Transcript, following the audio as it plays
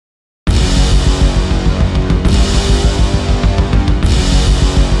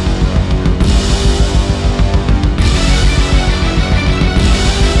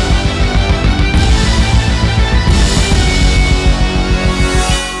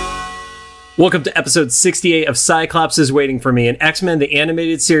Welcome to episode 68 of Cyclops is Waiting for Me, an X-Men the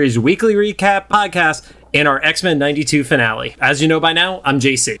Animated Series weekly recap podcast and our X-Men 92 finale. As you know by now, I'm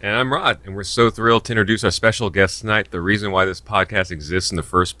JC. And I'm Rod, and we're so thrilled to introduce our special guest tonight, the reason why this podcast exists in the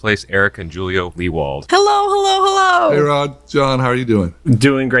first place, Eric and Julia Lewald. Hello. Hey, Rod. John, how are you doing?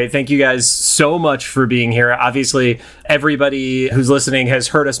 Doing great. Thank you guys so much for being here. Obviously, everybody who's listening has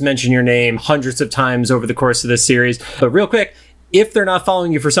heard us mention your name hundreds of times over the course of this series. But real quick, if they're not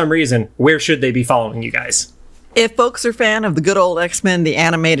following you for some reason, where should they be following you guys? If folks are a fan of the good old X-Men, the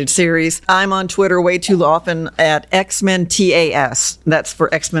animated series, I'm on Twitter way too often at X-Men TAS. That's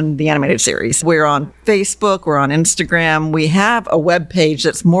for X-Men, the animated series. We're on Facebook. We're on Instagram. We have a web page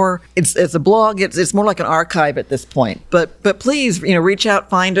that's more, it's a blog. It's more like an archive at this point. But please, reach out,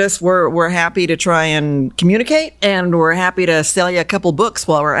 find us. We're happy to try and communicate, and we're happy to sell you a couple books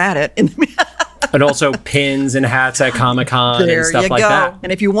while we're at it. And also pins and hats at Comic-Con and stuff like that.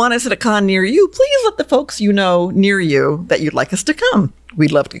 And if you want us at a con near you, please let the folks you know near you that you'd like us to come.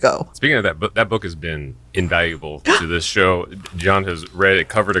 We'd love to go. Speaking of that book, that book has been invaluable to this show. John has read it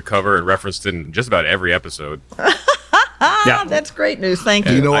cover to cover and referenced it in just about every episode. Yeah, that's great news. Thank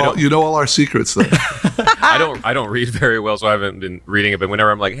you. You know all our secrets, though. I don't read very well, so I haven't been reading it. But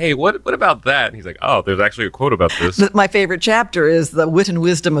whenever I'm like, hey, what about that? And he's like, oh, there's actually a quote about this. My favorite chapter is the wit and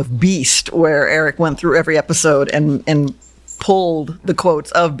wisdom of Beast, where Eric went through every episode and pulled the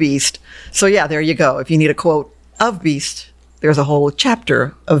quotes of Beast. So yeah, there you go. If you need a quote of Beast, there's a whole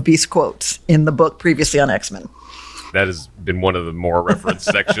chapter of Beast quotes in the book previously on X-Men. That has been one of the more referenced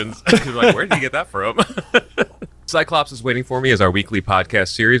sections. Like, where did you get that from? Cyclops is Waiting for Me is our weekly podcast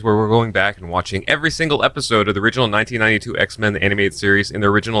series where we're going back and watching every single episode of the original 1992 X-Men the animated series in the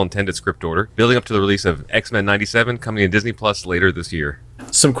original intended script order, building up to the release of X-Men 97 coming to Disney Plus later this year.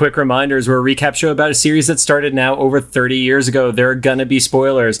 Some quick reminders. We're a recap show about a series that started now over 30 years ago. There are gonna be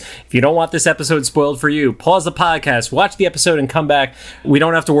spoilers. If you don't want this episode spoiled for you, pause the podcast, watch the episode, and come back. We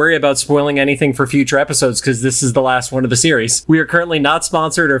don't have to worry about spoiling anything for future episodes because this is the last one of the series. We are currently not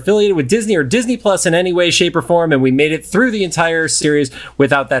sponsored or affiliated with Disney or Disney Plus in any way, shape, or form, and we made it through the entire series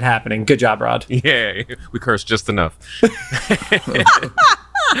without that happening. Good job, Rod. Yeah, we cursed just enough.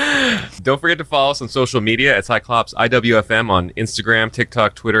 Don't forget to follow us on social media at Cyclops IWFM on Instagram,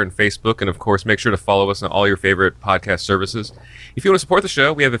 TikTok, Twitter, and Facebook. And of course, make sure to follow us on all your favorite podcast services. If you want to support the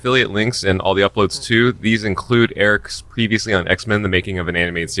show, we have affiliate links and all the uploads too. These include Eric's previously on X-Men, the making of an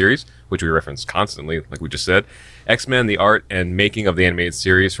animated series, which we reference constantly, like we just said. X-Men, the art and making of the animated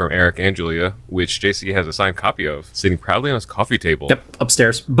series from Eric and Julia, which JC has a signed copy of, sitting proudly on his coffee table. Yep,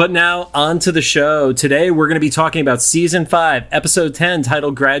 upstairs. But now, on to the show. Today, we're going to be talking about Season 5, Episode 10,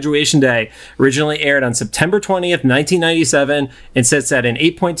 titled Graduation Day. Originally aired on September 20th, 1997, and sits at an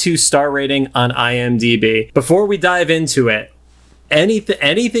 8.2 star rating on IMDb. Before we dive into it,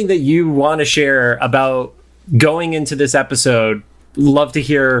 anything that you want to share about going into this episode, love to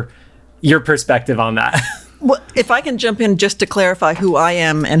hear your perspective on that. Well, if I can jump in just to clarify who I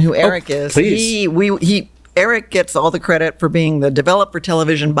am and who Eric is. Please. Eric gets all the credit for being the develop for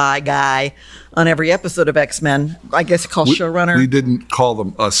television by guy on every episode of X-Men. I guess called showrunner. We didn't call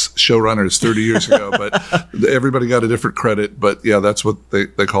them us showrunners 30 years ago, but everybody got a different credit. But yeah, that's what they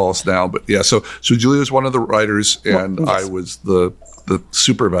call us now. But yeah, so Julia was one of the writers, and yes. I was the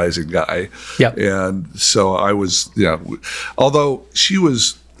supervising guy. Yep. And so I was, although she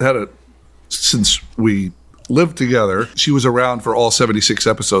since we lived together, she was around for all 76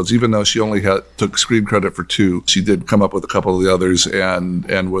 episodes, even though she only took screen credit for 2. She did come up with a couple of the others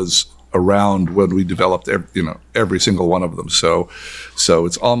and was around when we developed every single one of them. So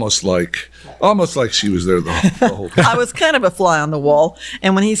it's almost like she was there the whole time. I was kind of a fly on the wall,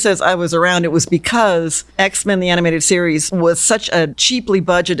 and when he says I was around, it was because X-Men the animated series was such a cheaply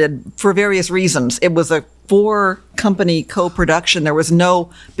budgeted for various reasons. It was a 4-company co-production. There was no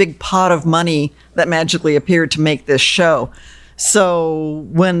big pot of money that magically appeared to make this show. So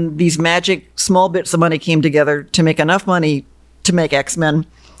when these magic small bits of money came together to make enough money to make X-Men,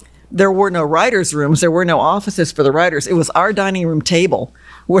 there were no writers' rooms. There were no offices for the writers. It was our dining room table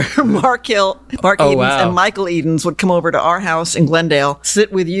where Mark Edens and Michael Edens would come over to our house in Glendale,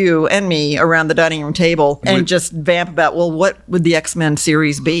 sit with you and me around the dining room table and just vamp about, well, what would the X-Men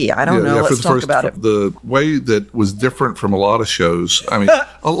series be? I don't know. Let's talk about it. The way that was different from a lot of shows, I mean,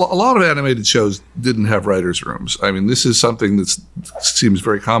 a lot of animated shows didn't have writers' rooms. I mean, this is something that seems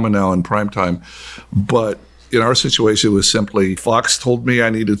very common now in primetime, but in our situation, it was simply Fox told me I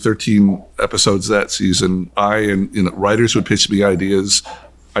needed 13 episodes that season. Writers would pitch me ideas.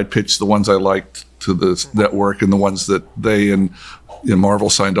 I'd pitch the ones I liked to the network and the ones that they and Marvel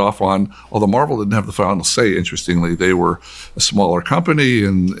signed off on, although Marvel didn't have the final say, interestingly. They were a smaller company,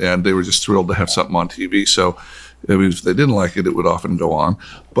 and they were just thrilled to have something on TV. So, I mean, if they didn't like it, it would often go on.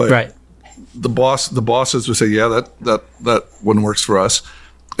 But the bosses would say, yeah, that one works for us.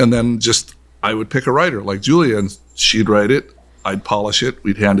 And then I would pick a writer like Julia, and she'd write it, I'd polish it,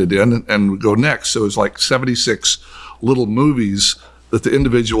 we'd hand it in, and we'd go next. So it was like 76 little movies that the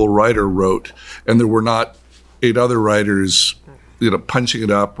individual writer wrote, and there were not 8 other writers punching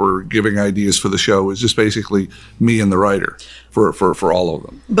it up or giving ideas for the show. It was just basically me and the writer for all of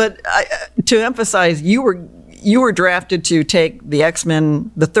them. But to emphasize, you were drafted to take the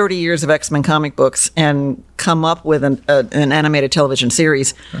X-Men, the 30 years of X-Men comic books, and come up with an animated television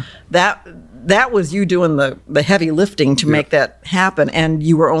series. That was you doing the heavy lifting to make that happen, and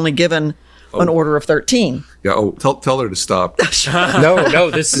you were only given an order of 13. Yeah. Oh, tell her to stop. No,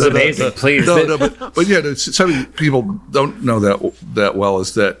 this is amazing. Please. But yeah, something people don't know that well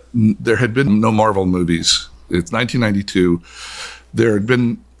is that there had been no Marvel movies. It's 1992. There had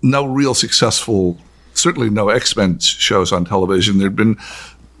been no real successful, certainly no X-Men shows on television. There'd been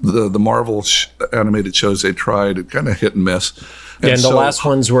the Marvel animated shows they tried, kind of hit and miss. And the last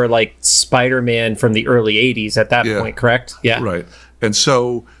ones were like Spider-Man from the early 80s at that point, correct? Yeah. Right. And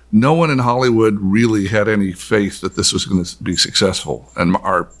so no one in Hollywood really had any faith that this was going to be successful. And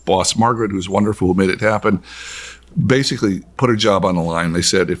our boss, Margaret, who's wonderful, who made it happen, basically put her job on the line. They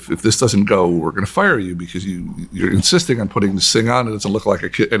said, if this doesn't go, we're going to fire you because you're insisting on putting this thing on. It doesn't look like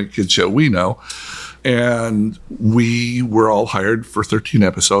any kid show we know. And we were all hired for 13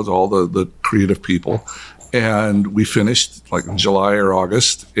 episodes, all the creative people. And we finished like in July or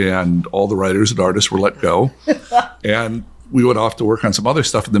August, and all the writers and artists were let go. And we went off to work on some other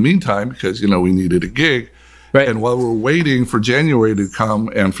stuff in the meantime because, we needed a gig. Right. And while we were waiting for January to come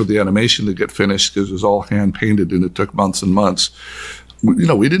and for the animation to get finished, because it was all hand painted and it took months and months, we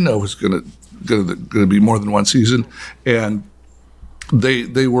didn't know it was going to be more than one season. And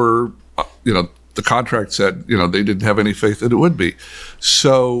they were, the contract said, they didn't have any faith that it would be.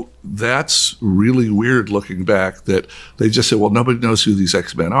 So that's really weird looking back that they just said, well, nobody knows who these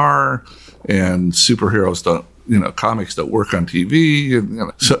X-Men are, and superheroes don't, comics don't work on TV.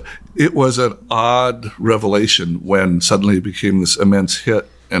 And, so it was an odd revelation when suddenly it became this immense hit,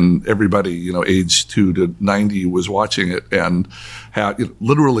 and everybody, age 2 to 90 was watching it. And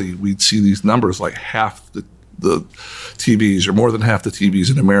literally we'd see these numbers, like half the TVs, or more than half the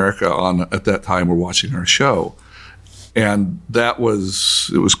TVs in America at that time were watching our show. And it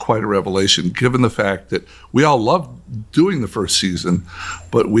was quite a revelation, given the fact that we all loved doing the first season,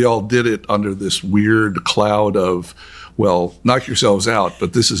 but we all did it under this weird cloud of, well, knock yourselves out,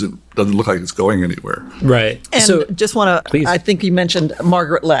 but this doesn't look like it's going anywhere. Right. And so, just want to, I think you mentioned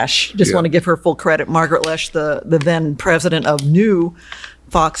Margaret Lesh. Just want to give her full credit. Margaret Lesh, the then president of New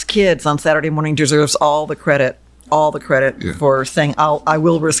Fox Kids on Saturday morning, deserves all the credit for saying, I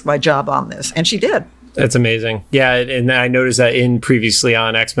will risk my job on this. And she did. That's amazing. Yeah, and I noticed that in previously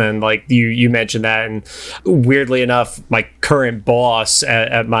on X-Men, like you mentioned that, and weirdly enough, my current boss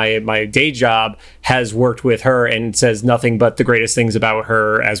at my day job has worked with her and says nothing but the greatest things about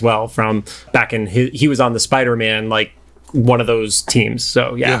her as well. From back in he was on the Spider-Man, like one of those teams.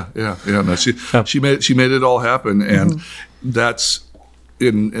 So yeah. No, she made it all happen, and that's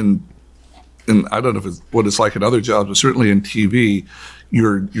in I don't know what it's like in other jobs, but certainly in TV.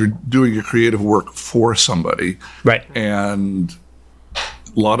 You're doing your creative work for somebody, right? And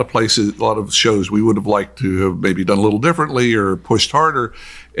a lot of places, a lot of shows, we would have liked to have maybe done a little differently or pushed harder,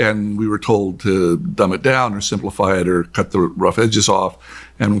 and we were told to dumb it down or simplify it or cut the rough edges off.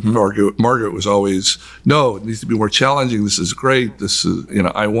 And Margaret was always, no, it needs to be more challenging. This is great. This is,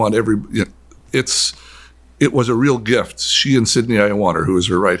 I want every. It was a real gift. She and Sidney Iwanter, who was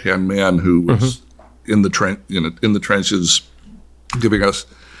her right hand man, who was in the trenches, giving us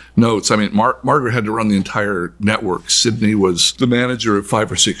notes. I mean, Margaret had to run the entire network. Sidney was the manager of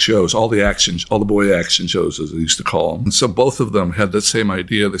 5 or 6 shows, all the boy action shows, as they used to call them. And so both of them had that same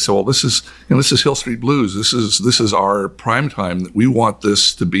idea. They said, well, this is Hill Street Blues. This is our prime time. We want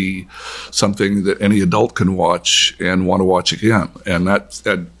this to be something that any adult can watch and want to watch again. And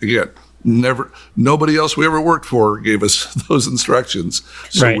again, nobody else we ever worked for gave us those instructions.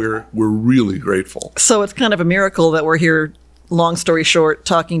 So right. we're really grateful. So it's kind of a miracle that we're here, long story short,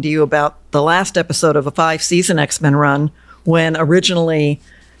 talking to you about the last episode of a 5-season X-Men run, when originally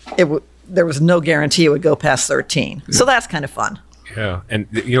there was no guarantee it would go past 13. So that's kind of fun. Yeah. And,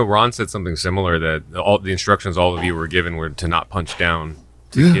 Ron said something similar, that all the instructions all of you were given were to not punch down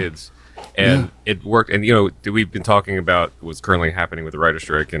to kids. And it worked. And, we've been talking about what's currently happening with the writer's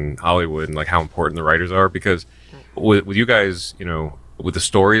strike in Hollywood and like how important the writers are, because with you guys, with the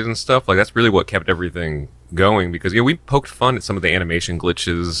stories and stuff, like that's really what kept everything going, because we poked fun at some of the animation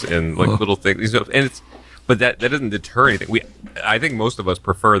glitches and like little things, and but that doesn't deter anything. I think most of us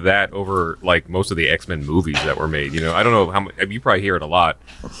prefer that over like most of the X-Men movies that were made. I don't know how much, you probably hear it a lot.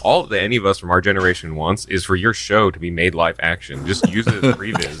 All that any of us from our generation wants is for your show to be made live action. Just use it as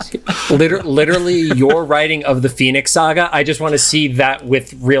previs. Literally, your writing of the Phoenix Saga. I just want to see that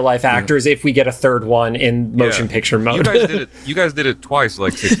with real life actors. If we get a third one in motion picture mode, You guys did it twice,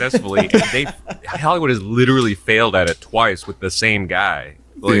 like successfully, and Hollywood has literally failed at it twice with the same guy.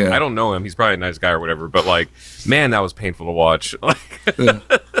 I don't know him. He's probably a nice guy or whatever, but like, man, that was painful to watch.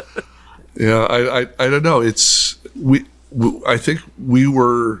 Yeah, I don't know. I think we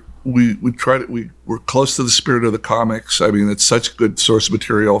were close to the spirit of the comics. I mean, it's such good source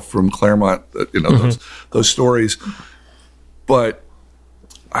material from Claremont, those stories. But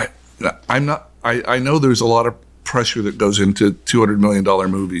I know there's a lot of pressure that goes into $200 million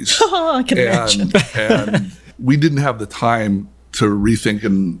movies. I can imagine. And we didn't have the time to rethink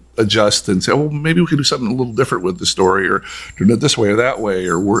and adjust and say, well, maybe we can do something a little different with the story, or do it this way or that way,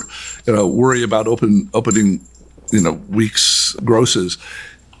 or worry about opening, weeks grosses.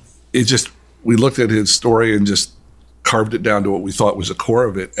 We looked at his story and just carved it down to what we thought was the core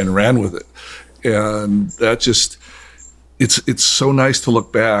of it and ran with it. And that just, it's so nice to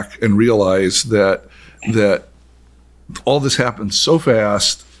look back and realize that all this happened so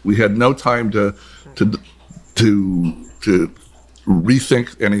fast. We had no time to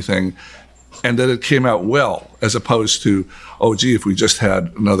rethink anything, and that it came out well, as opposed to, oh gee, if we just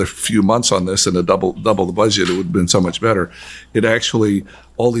had another few months on this and a double the budget, it would have been so much better. It actually,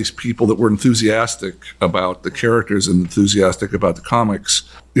 all these people that were enthusiastic about the characters and enthusiastic about the comics,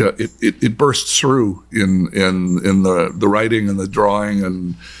 it bursts through in the writing and the drawing,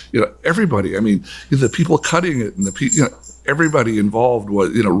 and everybody. I mean, the people cutting it and everybody involved was,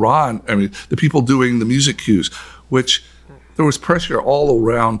 Ron. I mean, the people doing the music cues, which there was pressure all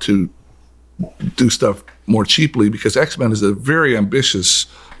around to do stuff more cheaply, because X-Men is a very ambitious,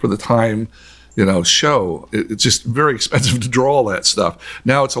 for the time, show. It's just very expensive to draw all that stuff.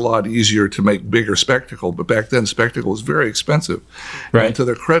 Now it's a lot easier to make bigger spectacle, but back then spectacle was very expensive. Right. And to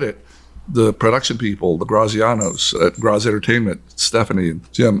their credit, the production people, the Grazianos at Graz Entertainment, Stephanie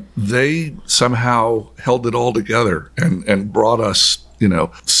and Jim, they somehow held it all together and brought us,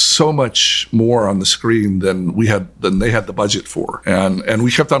 so much more on the screen than they had the budget for. And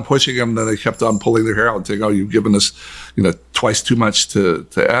we kept on pushing them, then they kept on pulling their hair out and saying, oh, you've given us, twice too much to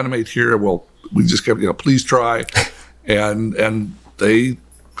animate here. Well, we just kept, please try. And they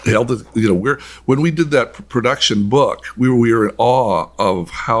held it, when we did that production book, we were in awe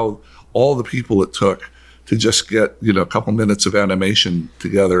of how all the people it took to just get, a couple minutes of animation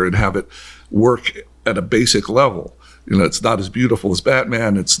together and have it work at a basic level. It's not as beautiful as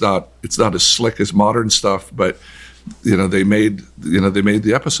Batman. It's not as slick as modern stuff, but they made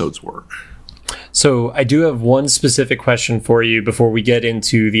the episodes work. So I do have one specific question for you before we get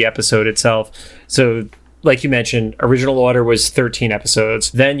into the episode itself. So, like you mentioned, original order was 13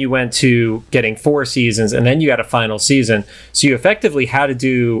 episodes. Then you went to getting 4 seasons, and then you got a final season. So you effectively had to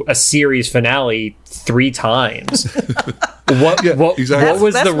do a series finale 3 times. What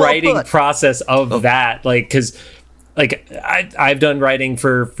was the writing process of that? Because I've done writing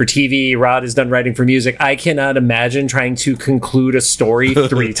for TV. Rod has done writing for music. I cannot imagine trying to conclude a story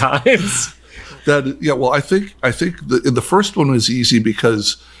 3 times. Well, I think the first one was easy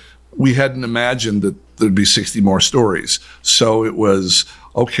because we hadn't imagined that there'd be 60 more stories. So it was,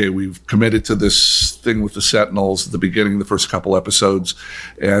 okay, we've committed to this thing with the Sentinels at the beginning of the first couple episodes,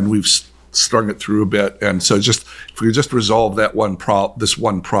 and we've strung it through a bit. And so if we could just resolve that this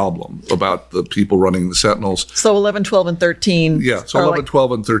one problem about the people running the Sentinels. So 11, 12, and 13. Yeah, so 11,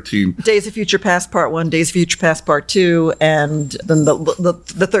 12, and 13. Days of Future Past Part 1, Days of Future Past Part 2, and then the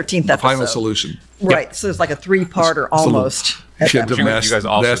 13th episode. Final solution. Right, yep. So it's like a 3-parter almost. You guys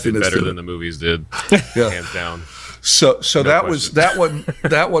also did better than the movies did, hands down. So that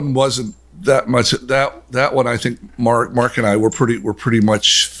one wasn't that much. That one, I think Mark and I were pretty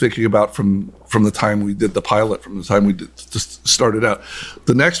much thinking about from the time we did the pilot, from the time we just started out.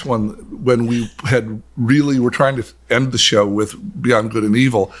 The next one, when we were trying to end the show with Beyond Good and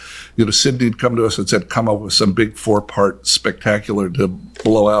Evil, Sydney had come to us and said, come up with some big 4-part spectacular to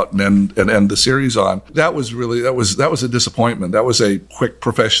blow out and end the series on. That was a disappointment. That was a quick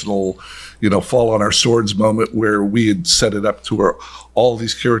professional, fall on our swords moment where we had set it up to where all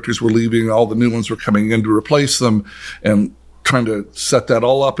these characters were leaving, all the new ones were coming in to replace them, and trying to set that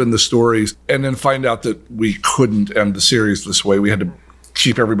all up in the stories, and then find out that we couldn't end the series this way. We had to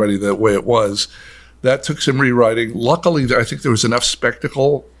keep everybody the way it was. That took some rewriting. Luckily, I think there was enough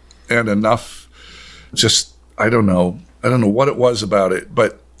spectacle and enough just, I don't know what it was about it,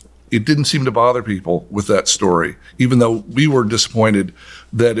 but it didn't seem to bother people with that story, even though we were disappointed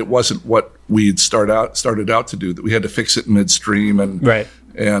that it wasn't what we had started out to do, that we had to fix it midstream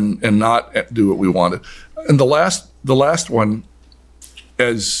and not do what we wanted. And the last one,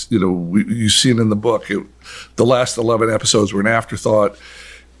 as you know, you've seen in the book, the last 11 episodes were an afterthought.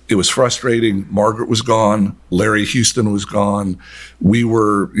 It was frustrating. Margaret was gone. Larry Houston was gone. We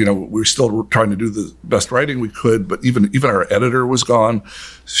were still trying to do the best writing we could, but even our editor was gone.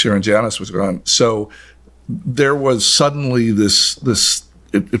 Sharon Janis was gone. So there was suddenly this.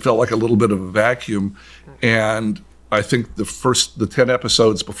 It felt like a little bit of a vacuum, and I think the 10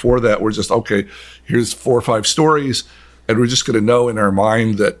 episodes before that were just, okay, here's 4 or 5 stories, and we're just going to know in our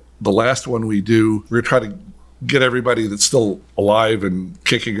mind that the last one we do, we're going to try to get everybody that's still alive and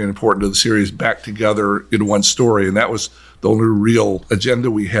kicking and important to the series back together in one story. And that was the only real agenda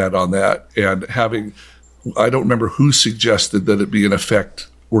we had on that. And I don't remember who suggested that it be in effect,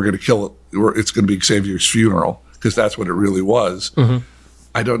 we're going to kill it, or it's going to be Xavier's funeral, because that's what it really was. Mm-hmm.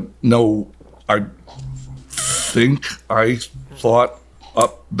 I don't know. I think I thought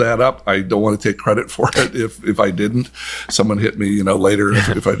that up. I don't want to take credit for it if I didn't. Someone hit me, later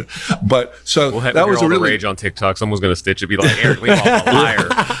if I did. But so that was a really rage on TikTok. Someone's going to stitch it, be like, Eric, leave off a liar.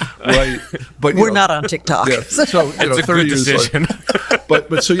 Right. But we're not on TikTok. Yeah. So it's a 30 good years decision.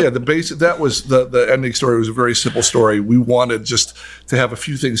 But so yeah, that was the ending story. Was a very simple story. We wanted just to have a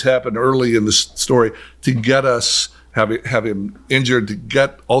few things happen early in the story to get us have him injured, to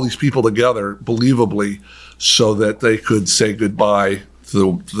get all these people together believably, so that they could say goodbye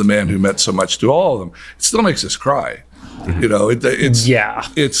to the man who meant so much to all of them. It still makes us cry. Mm-hmm.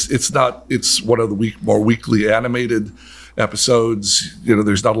 It's one of the more weekly animated episodes.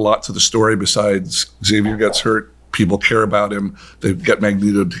 There's not a lot to the story besides Xavier gets hurt, people care about him, they get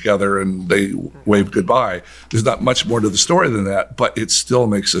Magneto together and they wave goodbye. There's not much more to the story than that, but it still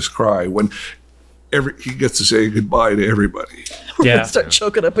makes us cry when he gets to say goodbye to everybody. We're going to start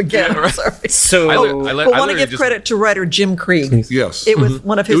choking up again. I'm sorry. So I want to give credit to writer Jim Krieg. Yes. It was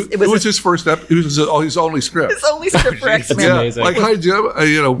one of his... It was his first it was his only script. His only script for X-Men. Yeah. Amazing. Like, hi,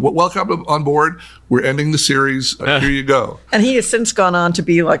 Jim. Welcome on board. We're ending the series. Here you go. And he has since gone on to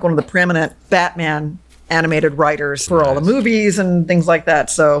be like one of the preeminent Batman animated writers for all the movies and things like that.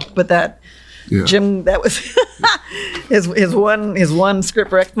 So, but that... Yeah. Jim, that was his one script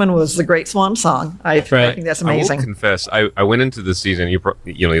for X-Men was The Great Swan Song. I think that's amazing. I will confess, I went into the season.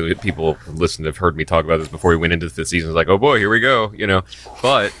 People who listened have heard me talk about this before we went into the season. It's like, oh boy, here we go.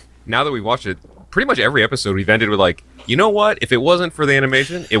 But now that we watched it, pretty much every episode we've ended with like, you know what? If it wasn't for the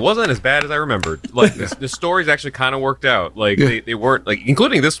animation, it wasn't as bad as I remembered. Like the stories actually kind of worked out. Like they weren't like,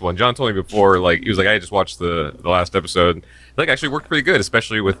 including this one. John told me before, like he was like, I just watched the last episode. Like actually worked pretty good,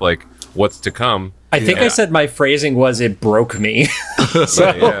 especially with like what's to come. I think I said my phrasing was it broke me.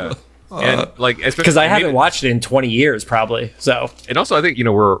 Yeah. And like because I haven't watched it in 20 years probably. So and also I think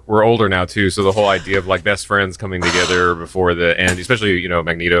we're older now too, so the whole idea of like best friends coming together before the end, especially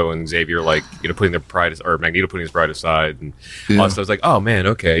Magneto and Xavier like putting their pride or Magneto putting his pride aside and all that stuff. I was like, oh man,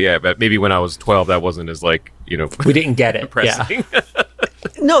 okay, yeah, but maybe when I was 12 that wasn't as like we didn't get it. Pressing. Yeah.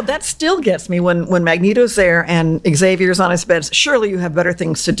 No, that still gets me when Magneto's there and Xavier's on his bed. Surely you have better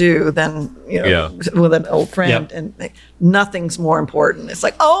things to do than with an old friend, and nothing's more important. It's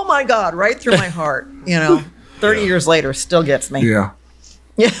like, oh my God, right through my heart. 30 years later, still gets me. Yeah.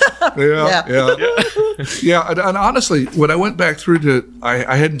 Yeah. And honestly, when I went back through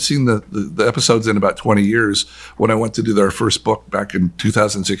I hadn't seen the episodes in about 20 years when I went to do their first book back in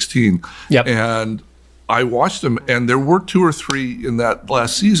 2016. Yep. And I watched them, and there were 2 or 3 in that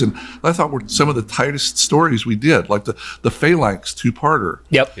last season I thought were some of the tightest stories we did, like the Phalanx 2-parter.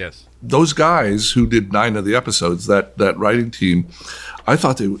 Yep. Yes. Those guys who did 9 of the episodes, that writing team, I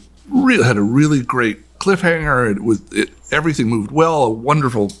thought they really had a really great cliffhanger. Everything moved well, a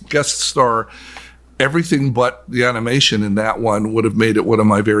wonderful guest star. Everything but the animation in that one would have made it one of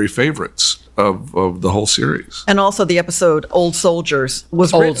my very favorites of the whole series. And also the episode Old Soldiers was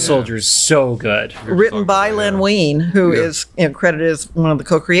Soldiers, so good. Written by Len Wein, who is credited as one of the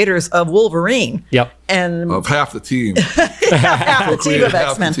co-creators of Wolverine. Yep. And of half the team. half the team of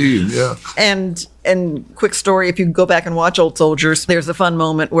X-Men. Yeah. And quick story, if you go back and watch Old Soldiers, there's a fun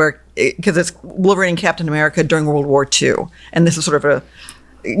moment where, because it's Wolverine and Captain America during World War II. And this is sort of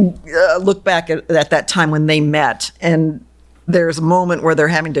a look back at that time when they met, and there's a moment where they're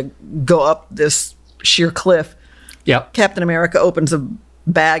having to go up this sheer cliff. Yep. Captain America opens a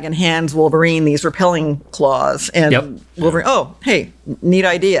bag and hands Wolverine these repelling claws, and Wolverine, oh, hey, neat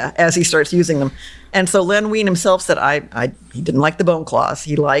idea, as he starts using them. And so Len Wein himself said he didn't like the bone claws.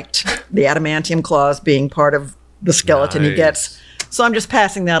 He liked the adamantium claws being part of the skeleton he gets. So I'm just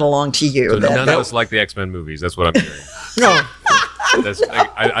passing that along to you. So none of us like the X-Men movies. That's what I'm hearing. No.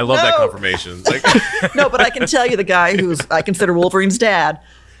 I love that confirmation. No, but I can tell you the guy I consider Wolverine's dad,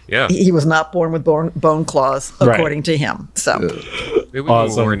 yeah, he was not born with bone claws, according to him. So maybe we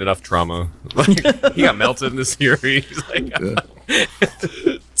weren't enough trauma. He got melted in the series.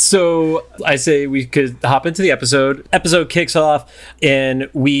 So I say we could hop into the episode. Episode kicks off and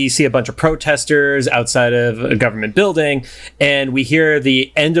we see a bunch of protesters outside of a government building, and we hear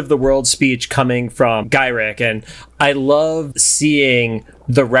the end of the world speech coming from Gyrick. And I love seeing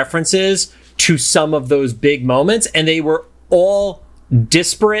the references to some of those big moments, and they were all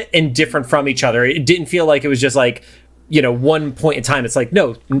disparate and different from each other. It didn't feel like it was just like, one point in time. It's like,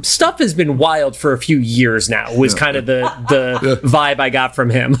 no, stuff has been wild for a few years now, was kind of the vibe I got from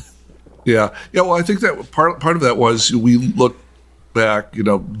him. Yeah. Well, I think that part of that was we look back,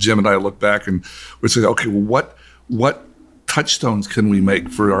 Jim and I look back and we say, okay, well, what touchstones can we make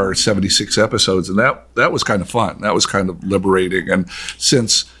for our 76 episodes? And that was kind of fun. That was kind of liberating. And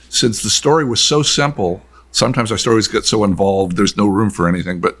since the story was so simple, sometimes our stories get so involved, there's no room for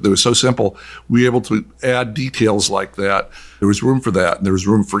anything, but they were so simple, we were able to add details like that. There was room for that. And there was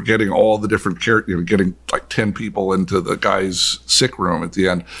room for getting all the different characters, getting like 10 people into the guy's sick room at the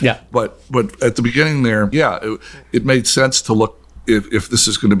end. Yeah. But at the beginning there, it made sense to look, if this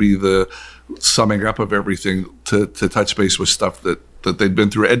is going to be the summing up of everything, to touch base with stuff that they'd been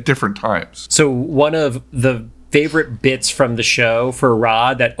through at different times. So one of the favorite bits from the show for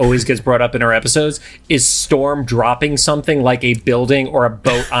Rod that always gets brought up in our episodes is Storm dropping something like a building or a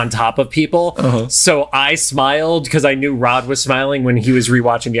boat on top of people. Uh-huh. So I smiled because I knew Rod was smiling when he was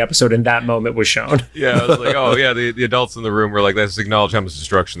rewatching the episode and that moment was shown. Yeah, I was like, oh yeah, the adults in the room were like, let's acknowledge how much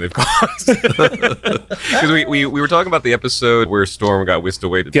destruction they've caused. Because we were talking about the episode where Storm got whisked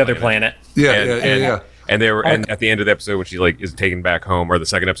away to the other planet. Yeah. And and at the end of the episode when she is taken back home, or the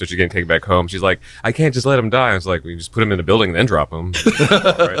second episode she's getting taken back home, she's like, I can't just let him die. I was like, we just put him in a building and then drop him.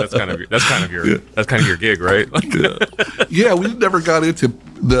 Right? That's kind of your gig, right? Yeah, we never got into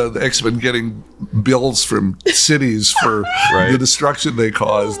the X-Men getting bills from cities for the destruction they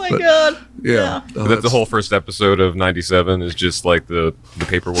caused. Oh my God. Yeah. That's the whole first episode of 97 is just like the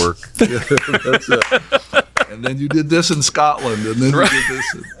paperwork. That's it. And then you did this in Scotland, and then you did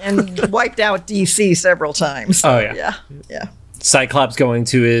this. And wiped out DC several times. Oh, yeah. Yeah. Cyclops going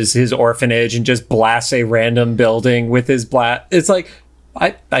to his orphanage and just blasts a random building with his blast. It's like,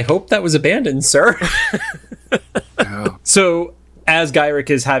 I hope that was abandoned, sir. Yeah. So as Gyrick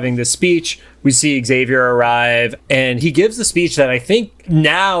is having this speech, we see Xavier arrive, and he gives the speech that I think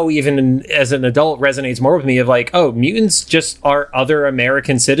now, even as an adult, resonates more with me of like, oh, mutants just are other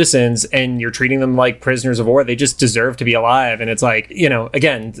American citizens, and you're treating them like prisoners of war. They just deserve to be alive. And it's like,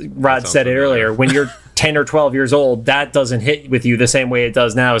 again, Rod said it earlier, when you're 10 or 12 years old, that doesn't hit with you the same way it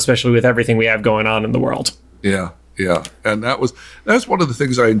does now, especially with everything we have going on in the world. Yeah. And that's one of the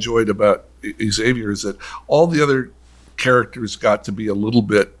things I enjoyed about Xavier, is that all the other characters got to be a little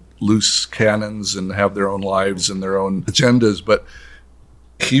bit loose cannons and have their own lives and their own agendas, but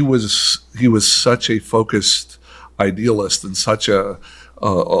he was such a focused idealist and such a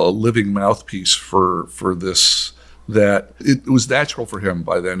living mouthpiece for this, that it was natural for him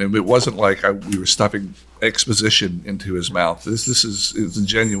by then. And it wasn't like we were stuffing exposition into his mouth. This is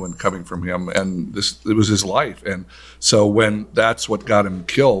genuine coming from him, and it was his life. And so when that's what got him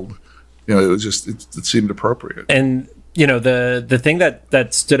killed, it seemed appropriate. And the thing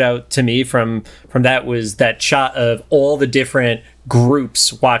that stood out to me from that was that shot of all the different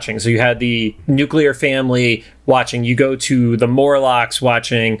groups watching. So you had the nuclear family watching, you go to the Morlocks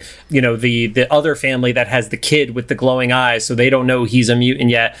watching, the other family that has the kid with the glowing eyes, so they don't know he's a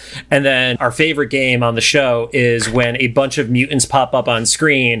mutant yet. And then our favorite game on the show is when a bunch of mutants pop up on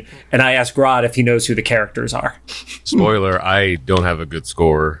screen, and I ask Rod if he knows who the characters are. Spoiler, I don't have a good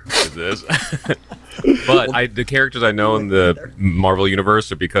score with this. But the characters I know in the Marvel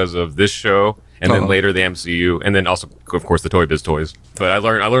universe are because of this show, and then later the MCU, and then also, of course, the Toy Biz toys. But I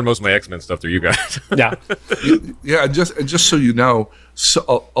learned most of my X-Men stuff through you guys. Yeah. Yeah, and just so you know,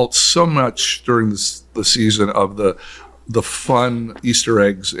 so much during the season of the fun Easter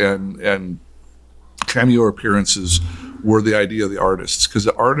eggs and cameo appearances were the idea of the artists, because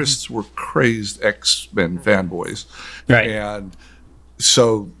the artists were crazed X-Men fanboys. Right. And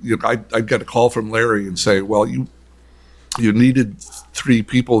so I'd get a call from Larry and say, well, you needed 3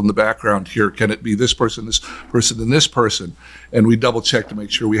 people in the background here. Can it be this person, and this person? And we double checked to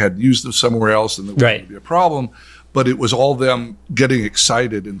make sure we hadn't used them somewhere else and there wasn't going to be a problem. but it was all them getting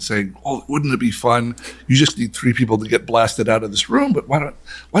excited and saying, "Oh, wouldn't it be fun? You just need 3 people to get blasted out of this room, but why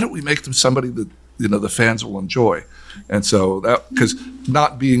don't we make them somebody that the fans will enjoy?" And so that, because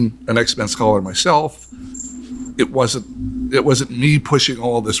not being an X-Men scholar myself, it wasn't me pushing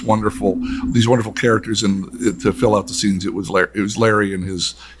all these wonderful characters to fill out the scenes. It was Larry and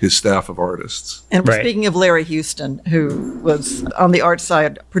his staff of artists. And speaking of Larry Houston, who was on the art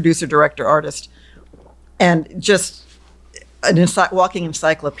side, producer, director, artist, and just an walking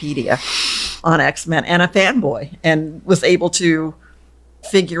encyclopedia on X-Men and a fanboy, and was able to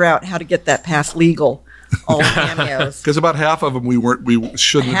figure out how to get that past legal. All the cameos. Because about half of them we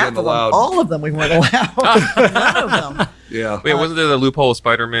shouldn't have been allowed. All of them we weren't allowed. None of them. Yeah. Wait, wasn't there the loophole of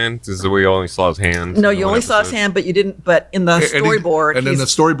Spider-Man? This is where you only saw his hand. No, you only saw his hand, but you didn't. But in the storyboard, and in the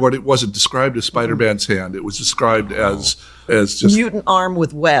storyboard, it wasn't described as Spider-Man's hand. It was described as just mutant arm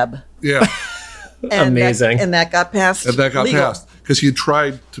with web. Yeah. Amazing. And that got passed. And that got passed because he had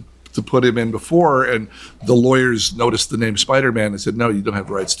tried to put him in before, and the lawyers noticed the name Spider-Man and said, "No, you don't have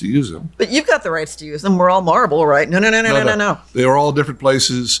the rights to use him." But you've got the rights to use them. We're all Marvel, right? No. They were all different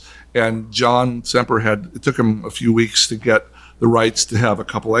places, and John Semper it took him a few weeks to get the rights to have a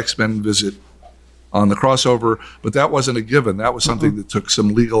couple X-Men visit on the crossover, but that wasn't a given. That was something that took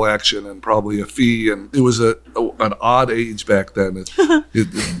some legal action and probably a fee, and it was an odd age back then.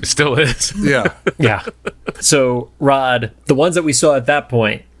 It still is. Yeah. Yeah. So, Rod, the ones that we saw at that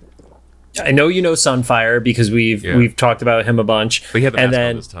point, I know you know Sunfire because we've talked about him a bunch. But he had the mask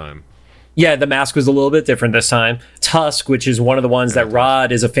on this time. Yeah, the mask was a little bit different this time. Tusk, which is one of the ones that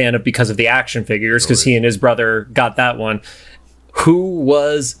Rod is a fan of because of the action figures, because he and his brother got that one. Who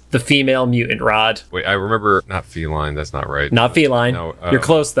was the female mutant, Rod? Wait, I remember not feline. That's not right. Not feline. No, you're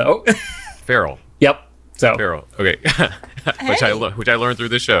close though. Feral. Yep. So Feral. Okay. which I learned through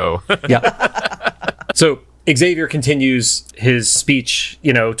the show. Yeah. So Xavier continues his speech,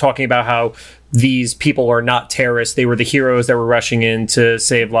 talking about how these people are not terrorists. They were the heroes that were rushing in to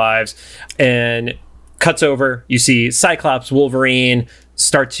save lives. And cuts over. You see Cyclops, Wolverine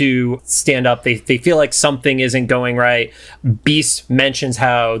start to stand up. They feel like something isn't going right. Beast mentions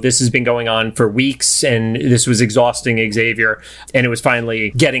how this has been going on for weeks and this was exhausting Xavier. And it was finally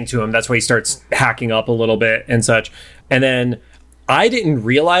getting to him. That's why he starts hacking up a little bit and such. And then I didn't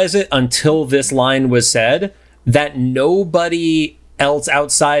realize it until this line was said that nobody else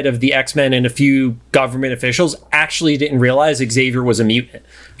outside of the X-Men and a few government officials actually didn't realize Xavier was a mutant.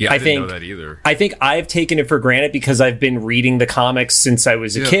 Yeah, I didn't know that either. I think I've taken it for granted because I've been reading the comics since I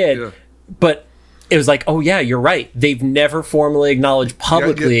was a kid. Yeah. But it was like, oh yeah, you're right. They've never formally acknowledged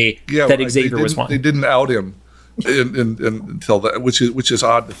publicly that Xavier was one. They didn't out him until that, which is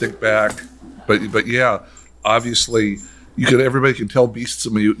odd to think back. But yeah, obviously everybody can tell Beast's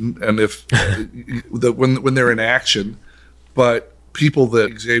a mutant, and if when they're in action, but people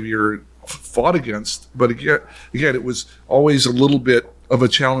that Xavier fought against, but again, it was always a little bit of a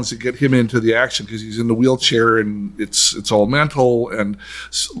challenge to get him into the action because he's in the wheelchair and it's all mental, and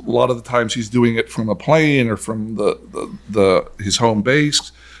a lot of the times he's doing it from a plane or from his home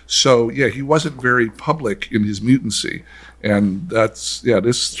base. So yeah, he wasn't very public in his mutancy, and this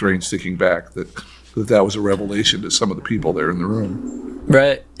is strange thinking back that was a revelation to some of the people there in the room.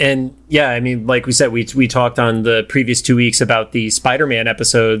 Right. And yeah, I mean, like we said, we talked on the previous 2 weeks about the Spider-Man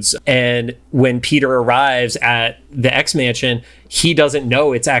episodes. And when Peter arrives at the X-Mansion, he doesn't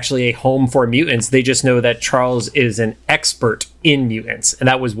know it's actually a home for mutants. They just know that Charles is an expert in mutants. And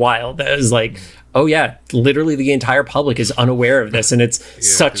that was wild. That was like, oh yeah, literally the entire public is unaware of this. And it's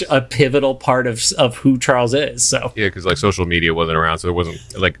such a pivotal part of who Charles is. So yeah, because like social media wasn't around. So there wasn't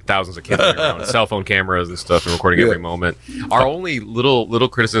like thousands of kids running around, cell phone cameras and stuff and recording every moment. Our only little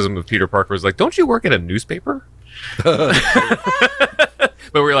criticism of Peter Parker was like, don't you work at a newspaper?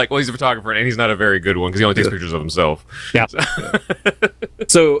 But we're like, well, he's a photographer and he's not a very good one because he only takes pictures of himself. Yeah.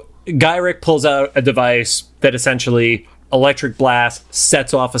 So Gyrick pulls out a device that essentially electric blast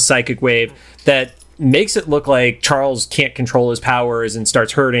sets off a psychic wave that makes it look like Charles can't control his powers and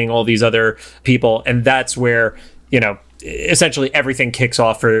starts hurting all these other people. And that's where, essentially everything kicks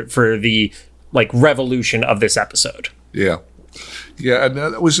off for the revolution of this episode. Yeah. Yeah. And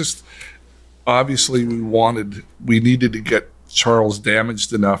that was just, obviously we needed to get Charles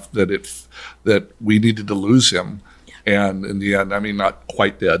damaged enough that we needed to lose him. And in the end, I mean, not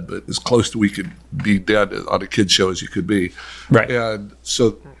quite dead, but as close to we could be dead on a kid's show as you could be. Right. And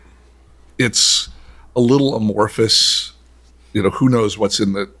so it's a little amorphous. Who knows what's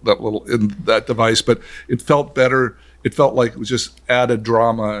in that device, but it felt better. It felt like it was just added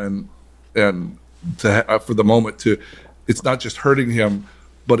drama and for the moment it's not just hurting him,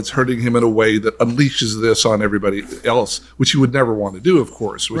 but it's hurting him in a way that unleashes this on everybody else, which he would never want to do, of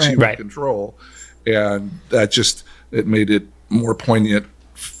course, which he would control. And that it made it more poignant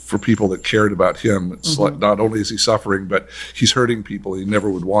for people that cared about him. It's like not only is he suffering, but he's hurting people he never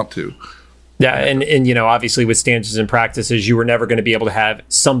would want to. Yeah, and you know, obviously with standards and practices, you were never going to be able to have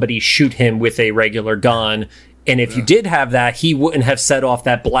somebody shoot him with a regular gun. And if you did have that, he wouldn't have set off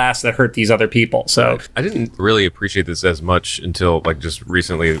that blast that hurt these other people. So I didn't really appreciate this as much until like just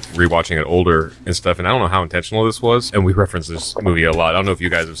recently rewatching it older and stuff. And I don't know how intentional this was. And we reference this movie a lot. I don't know if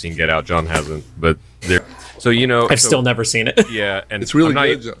you guys have seen Get Out. John hasn't, but there. So, you know, I've still never seen it. Yeah, and it's really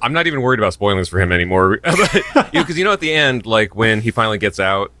good. I'm not even worried about spoiling this for him anymore, because you know, at the end, like when he finally gets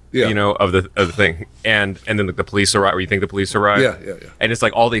out, you know, of the thing, and then the police arrive, or you think the police arrive, and it's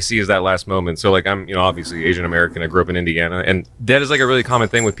like all they see is that last moment. So like I'm, you know, obviously Asian American. I grew up in Indiana, and that is like a really common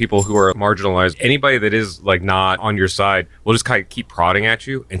thing with people who are marginalized. Anybody that is like not on your side will just kind of keep prodding at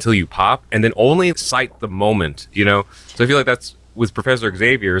you until you pop, and then only cite the moment, you know. So I feel like that's. With Professor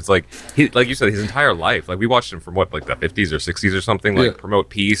Xavier, it's like he, like you said, his entire life. Like we watched him from what, like the 50s or 60s or something, like promote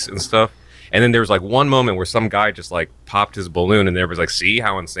peace and stuff. And then there was like one moment where some guy just like popped his balloon, and everybody's like, "See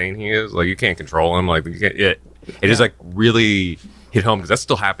how insane he is? Like you can't control him. Like you can't." It just like really hit home because that's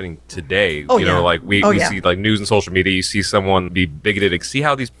still happening today. You know, like we see like news and social media. You see someone be bigoted, like, see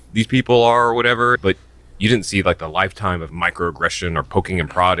how these people are or whatever, but you didn't see like the lifetime of microaggression or poking and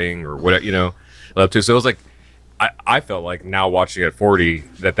prodding or whatever. You know, up to. So it was like. I felt like now watching at 40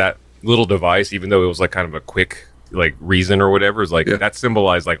 that little device, even though it was like kind of a quick like reason or whatever, is like that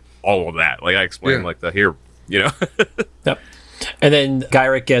symbolized like all of that. Like I explained like the here, you know. Yep. And then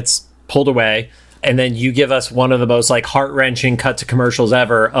Gyrick gets pulled away, and then you give us one of the most like heart-wrenching cut to commercials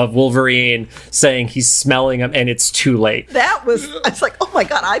ever of Wolverine saying he's smelling him and it's too late. That was, I was like, oh my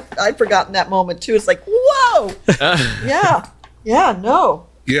God, I'd forgotten that moment too. It's like, whoa.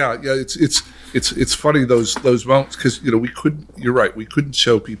 It's funny those moments because you know you're right, we couldn't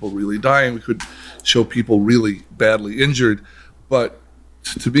show people really dying, we couldn't show people really badly injured, but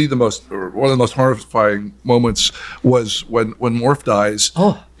to be one of the most horrifying moments was when Morph dies.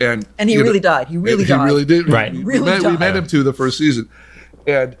 And he really died. He really died. He really did. Right. We met him the first season,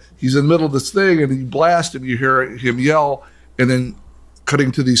 and he's in the middle of this thing, and he blasts, and you hear him yell, and then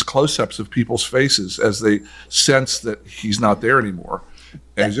cutting to these close-ups of people's faces as they sense that he's not there anymore.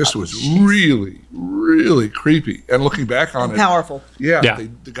 And it just was really, really creepy. And looking back on it, powerful.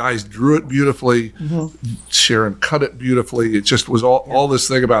 The guys drew it beautifully. Sharon cut it beautifully. It just was all this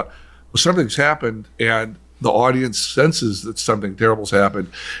thing about, well, something's happened, and the audience senses that something terrible's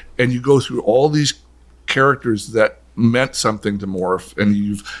happened. And you go through all these characters that meant something to Morph, and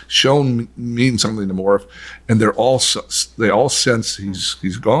you've shown mean something to Morph, and they all sense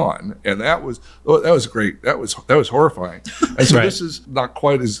he's gone, and that was great. That was horrifying. And so this is not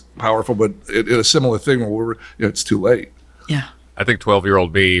quite as powerful, but it a similar thing where it's too late. Yeah. I think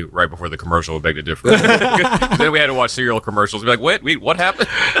 12-year-old me, right before the commercial, begged to differ. Then we had to watch cereal commercials. Be like, wait, what happened?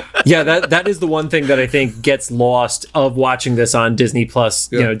 Yeah, that is the one thing that I think gets lost of watching this on Disney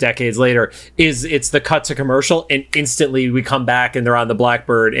Plus, you know, decades later, is it's the cut to commercial, and instantly we come back and they're on the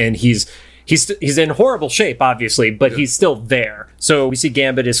Blackbird, and he's in horrible shape, obviously, but he's still there. So we see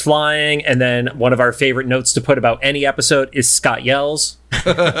Gambit is flying, and then one of our favorite notes to put about any episode is Scott yells.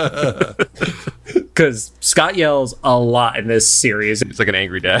 Because Scott yells a lot in this series. It's like an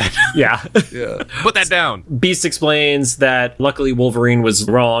angry dad. Yeah. Put that down. Beast explains that luckily Wolverine was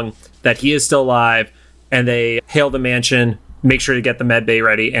wrong, that he is still alive, and they hail the mansion, make sure to get the med bay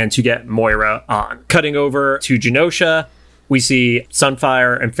ready, and to get Moira on. Cutting over to Genosha, we see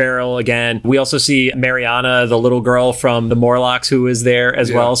Sunfire and Farrell again. We also see Mariana, the little girl from the Morlocks, who is there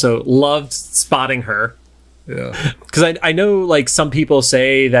as well. So loved spotting her. Yeah. Because I know like some people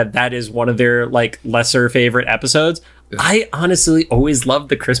say that is one of their like lesser favorite episodes. Yeah. I honestly always loved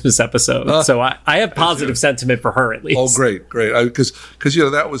the Christmas episode. So I have positive sentiment for her at least. Oh, great. Because you know,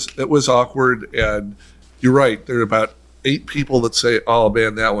 that was awkward, and you're right. There are about 8 people that say, "Oh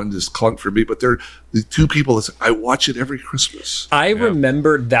man, that one just clunked for me," but they're the 2 people that say, "I watch it every Christmas." I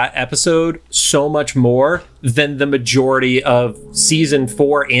remembered that episode so much more than the majority of season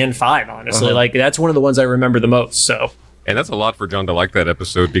 4 and 5. Honestly, like that's one of the ones I remember the most. So. And that's a lot for John to like that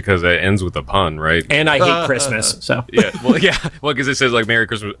episode because it ends with a pun, right? And I hate Christmas, so. Well, because it says like Merry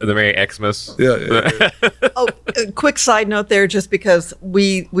Christmas, the Merry Xmas. Yeah. Oh, a quick side note there, just because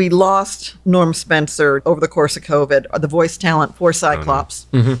we lost Norm Spencer over the course of COVID, the voice talent for Cyclops.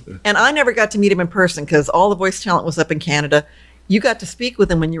 And I never got to meet him in person because all the voice talent was up in Canada. You got to speak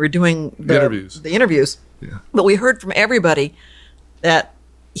with him when you were doing the interviews. Yeah. But we heard from everybody that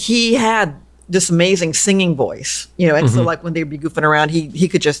he had this amazing singing voice, and so like when they'd be goofing around, he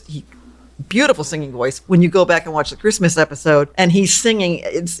could just beautiful singing voice. When you go back and watch the Christmas episode and he's singing,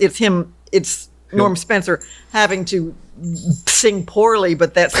 it's Norm Spencer having to sing poorly,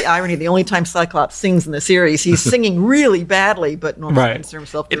 but that's the irony. The only time Cyclops sings in the series, he's singing really badly, but Norm Spencer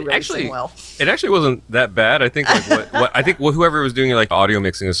himself did really sing well. It actually wasn't that bad. I think whoever was doing like audio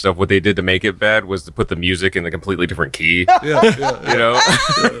mixing and stuff, what they did to make it bad was to put the music in a completely different key. Like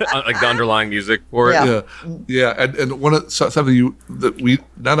the underlying music for it. And one of something that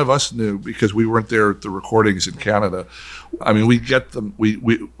none of us knew because we weren't there at the recordings in Canada. I mean, we get them. We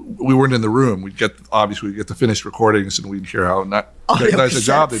weren't in the room. We'd get the finished recordings, and we'd hear how nice a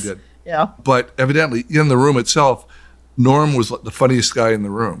job they did. Yeah. But evidently, in the room itself, Norm was the funniest guy in the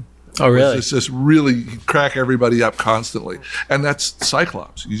room. Oh, really? It's just really crack everybody up constantly, and that's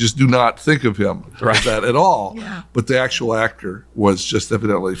Cyclops. You just do not think of him as that at all. Yeah. But the actual actor was just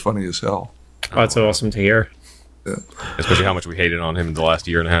evidently funny as hell. Oh, that's awesome to hear. Yeah. Especially how much we hated on him in the last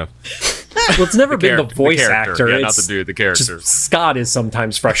year and a half. Well, it's never been the voice actor. Yeah, not the dude, the character. Scott is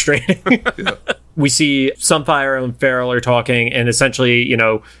sometimes frustrating. We see Sunfire and Farrell are talking, and essentially,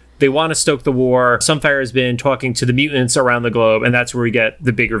 they want to stoke the war. Sunfire has been talking to the mutants around the globe, and that's where we get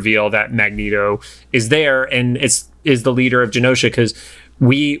the big reveal that Magneto is there and is the leader of Genosha, because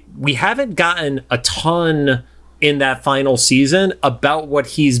we haven't gotten a ton in that final season about what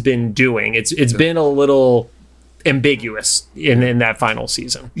he's been doing. It's been a little ambiguous in that final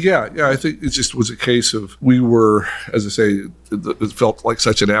season. Yeah, I think it just was a case of we were, as I say, it felt like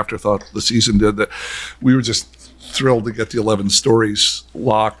such an afterthought the season did that we were just thrilled to get the 11 stories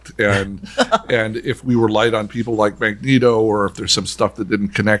locked, and and if we were light on people like Magneto, or if there's some stuff that didn't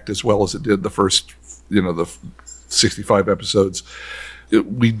connect as well as it did the first, the 65 episodes,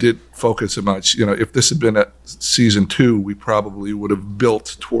 we did focus so much. If this had been at season 2, we probably would have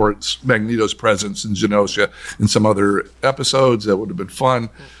built towards Magneto's presence in Genosha in some other episodes. That would have been fun.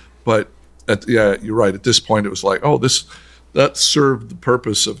 But you're right. At this point, it was like, that served the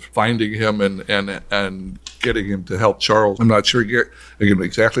purpose of finding him and getting him to help Charles. I'm not sure again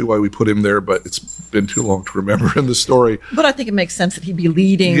exactly why we put him there, but it's been too long to remember in the story. But I think it makes sense that he'd be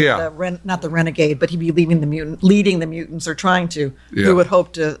leading not the renegade, but he'd be leading the mutants, or trying to. Yeah. Who would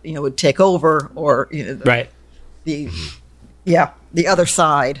hope to would take over, or the other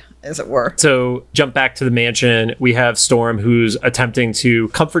side, as it were. So jump back to the mansion. We have Storm, who's attempting to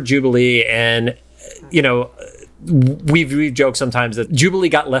comfort Jubilee, and we've joked sometimes that Jubilee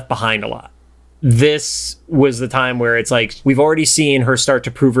got left behind a lot. This was the time where it's like, we've already seen her start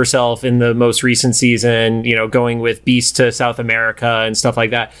to prove herself in the most recent season, going with Beast to South America and stuff like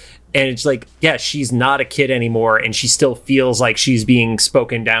that. And it's like, she's not a kid anymore, and she still feels like she's being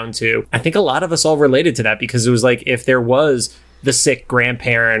spoken down to. I think a lot of us all related to that, because it was like, if there was the sick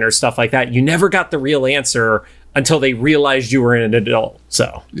grandparent or stuff like that, you never got the real answer until they realized you were an adult.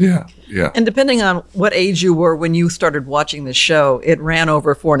 So yeah. And depending on what age you were when you started watching the show, it ran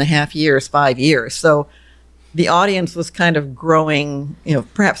over 4.5 years, 5 years. So the audience was kind of growing,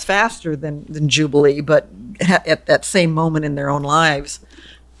 perhaps faster than Jubilee, but at that same moment in their own lives,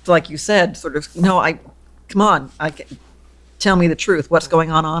 like you said, sort of, come on, tell me the truth. What's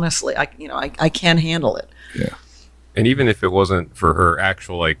going on? Honestly, I can't handle it. Yeah. And even if it wasn't for her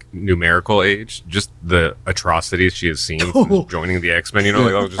actual numerical age, just the atrocities she has seen since joining the X-Men,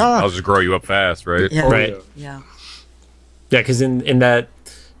 I'll just grow you up fast, right? Yeah. Right. Yeah. Yeah, because in that,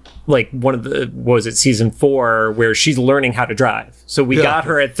 one of the, season 4, where she's learning how to drive. So we got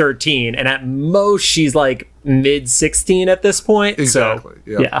her at 13, and at most she's mid 16 at this point. Exactly.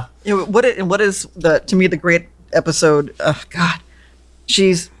 So, yeah. What is to me the great episode? God,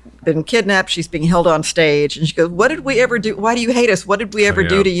 she's been kidnapped. She's being held on stage, and she goes, "What did we ever do? Why do you hate us? What did we ever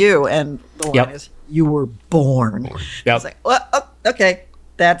do to you?" And the line is, "You were born." Yep. It's like, well, okay,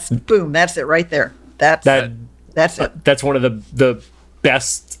 that's it right there. That's it. That's one of the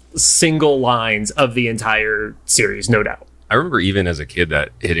best single lines of the entire series, no doubt. I remember even as a kid that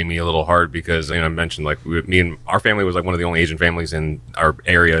hitting me a little hard, because I mentioned me and our family was one of the only Asian families in our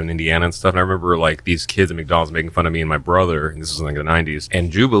area in Indiana and stuff. And I remember these kids at McDonald's making fun of me and my brother, and this was in the 90s,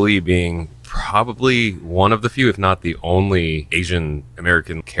 and Jubilee being probably one of the few, if not the only, Asian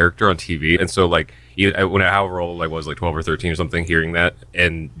American character on TV. And so however old I was, 12 or 13 or something, hearing that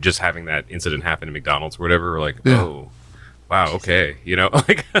and just having that incident happen at McDonald's or whatever, oh, wow, okay,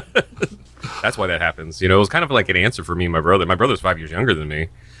 that's why that happens. It was kind of an answer for me and my brother. My brother's 5 years younger than me.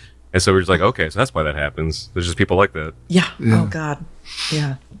 And so we're just okay, so that's why that happens. There's just people like that. Yeah. Oh, God.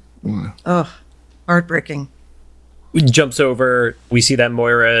 Yeah. Oh, heartbreaking. Jumps over. We see that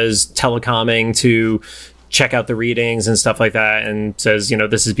Moira is telecomming to check out the readings and stuff like that, and says,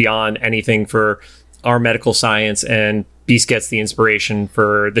 this is beyond anything for our medical science, and Beast gets the inspiration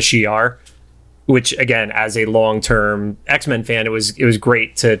for the Shi'ar, which again, as a long-term X-Men fan, it was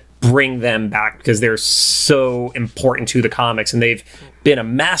great to bring them back because they're so important to the comics and they've been a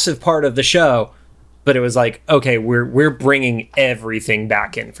massive part of the show. But it was like, okay, we're bringing everything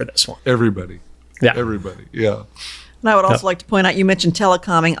back in for this one. Everybody. Yeah. Everybody. Yeah. And I would also like to point out, you mentioned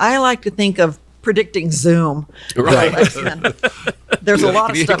telecomming. I like to think of predicting Zoom. Right. There's a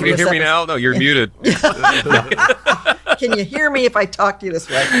lot of stuff. Can you hear me now? No, you're muted. Can you hear me if I talk to you this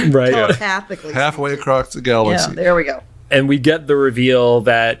way? Right. Telepathically. Halfway across the galaxy. Yeah, there we go. And we get the reveal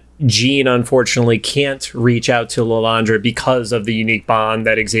that Jean, unfortunately, can't reach out to Lilandra because of the unique bond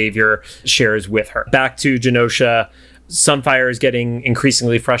that Xavier shares with her. Back to Genosha, Sunfire is getting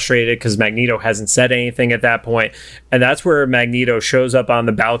increasingly frustrated because Magneto hasn't said anything at that point. And that's where Magneto shows up on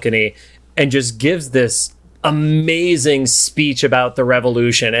the balcony and just gives this amazing speech about the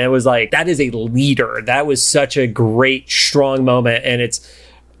revolution. And it was like, that is a leader. That was such a great, strong moment. And it's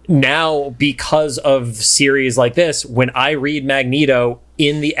now, because of series like this, when I read Magneto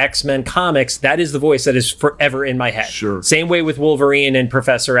in the X-Men comics, that is the voice that is forever in my head. Sure. Same way with Wolverine and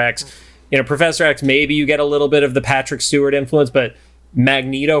Professor X. Professor X, maybe you get a little bit of the Patrick Stewart influence, but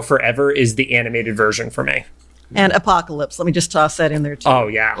Magneto forever is the animated version for me. And Apocalypse. Let me just toss that in there, too. Oh,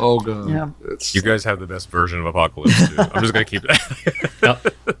 yeah. Oh, God. Yeah. You guys have the best version of Apocalypse, too. I'm just going to keep that.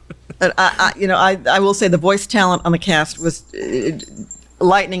 Yep. But I will say the voice talent on the cast was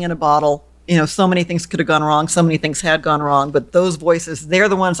lightning in a bottle. So many things could have gone wrong. So many things had gone wrong. But those voices, they're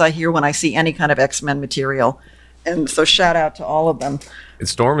the ones I hear when I see any kind of X-Men material. And so shout out to all of them. And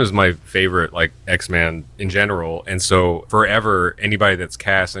Storm is my favorite, X-Man in general. And so forever, anybody that's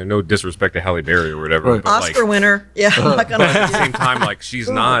cast, and no disrespect to Halle Berry or whatever. Right. But Oscar winner. Yeah. I'm not gonna but at the same time, she's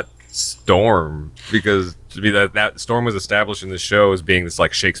not Storm, because to be that Storm was established in the show as being this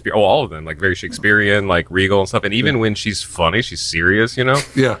Shakespeare, all of them very Shakespearean, regal and stuff. And even when she's funny, she's serious,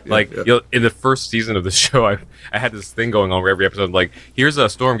 Yeah. In the first season of the show, I had this thing going on where every episode, here's a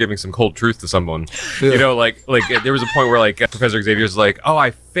Storm giving some cold truth to someone. Yeah. There was a point where Professor Xavier's oh,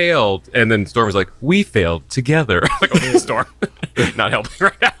 I failed, and then Storm was we failed together. Okay, Storm, not helping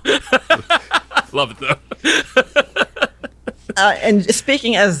right now. Love it though. And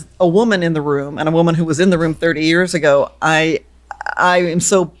speaking as a woman in the room, and a woman who was in the room 30 years ago, I am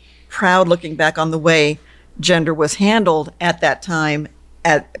so proud looking back on the way gender was handled at that time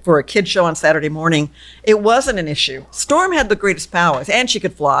for a kid show on Saturday morning. It wasn't an issue. Storm had the greatest powers, and she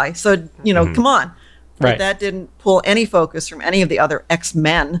could fly. So, come on. But Right. that didn't pull any focus from any of the other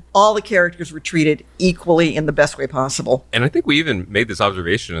X-Men. All the characters were treated equally in the best way possible. And I think we even made this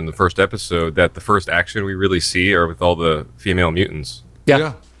observation in the first episode that the first action we really see are with all the female mutants.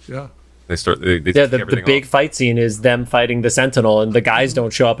 Yeah. Yeah. They start. They Yeah, take the everything big off. fight scene is them fighting the Sentinel, and the guys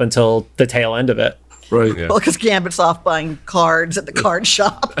don't show up until the tail end of it. Right. Yeah. Well, because Gambit's off buying cards at the card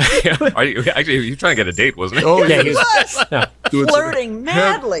shop. Actually, you were trying to get a date, wasn't it? Oh, Yeah, yeah. he was, yeah. Doing some Flirting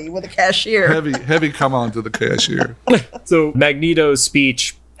madly with a cashier. Heavy come on to the cashier. So Magneto's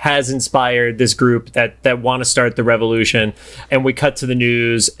speech has inspired this group that want to start the revolution. And we cut to the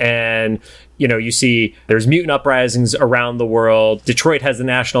news, and you see there's mutant uprisings around the world. Detroit has the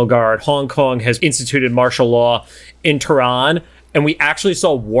National Guard. Hong Kong has instituted martial law in Tehran. And we actually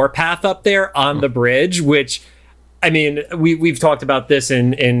saw Warpath up there on the bridge, which, I mean, we've talked about this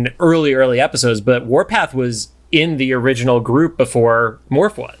in early episodes, but Warpath was in the original group before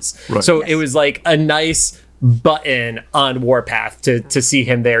Morph was. Right. So It was a nice button on Warpath to see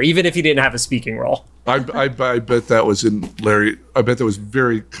him there, even if he didn't have a speaking role. I bet that was in Larry. I bet that was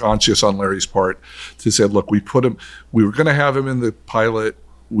very conscious on Larry's part to say, look, we were going to have him in the pilot.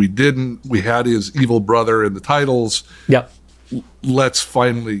 We didn't. We had his evil brother in the titles. Yep. Let's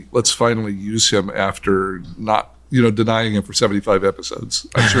finally use him after not, denying him for 75 episodes.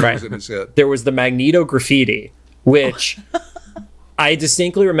 I'm sure it was in his head. There was the Magneto graffiti, which I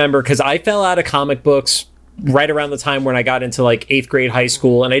distinctly remember because I fell out of comic books right around the time when I got into 8th grade high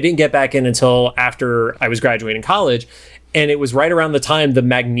school, and I didn't get back in until after I was graduating college. And it was right around the time the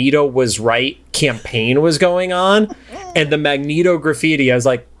Magneto was right campaign was going on, and the Magneto graffiti, I was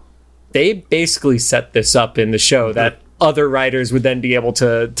like, they basically set this up in the show that other writers would then be able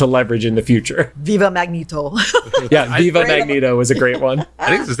to leverage in the future. Viva Magneto. Yeah, Viva Magneto was a great one. I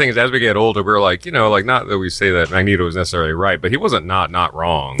think the thing is, as we get older, we're not that we say that Magneto was necessarily right, but he wasn't not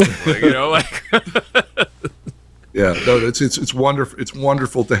wrong. Yeah, no, it's wonderful. It's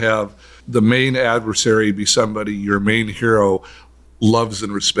wonderful to have the main adversary be somebody, your main hero, loves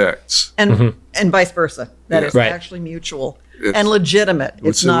and respects. And vice versa. That is Right. actually mutual and legitimate.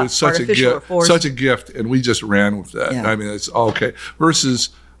 It's not such artificial or forced. such a gift, and we just ran with that. Yeah. I mean, it's okay. Versus,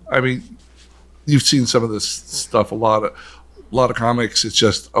 I mean, you've seen some of this stuff. A lot of comics. It's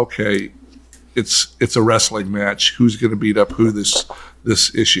just okay. It's a wrestling match. Who's going to beat up who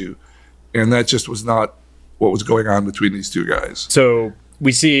this issue, and that just was not what was going on between these two guys. So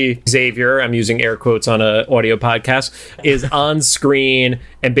we see Xavier, I'm using air quotes on an audio podcast, is on screen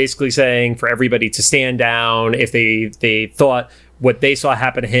and basically saying for everybody to stand down if they thought what they saw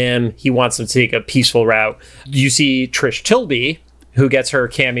happen to him, he wants them to take a peaceful route. You see Trish Tilby, who gets her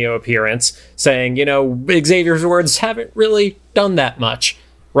cameo appearance, saying, Xavier's words haven't really done that much.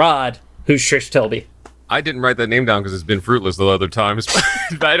 Rod, who's Trish Tilby? I didn't write that name down because it's been fruitless the other times,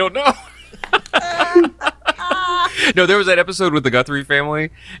 but I don't know. No, there was that episode with the Guthrie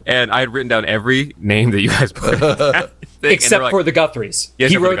family, and I had written down every name that you guys put in that thing, Except for the Guthries. Yeah,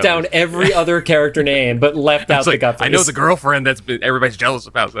 he except for the wrote down Guthries. every other character name, but left out the Guthries. I know the girlfriend everybody's jealous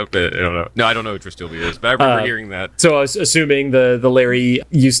about. So, I don't know. No, I don't know who Trish Tilby is, but I remember hearing that. So I was assuming the Larry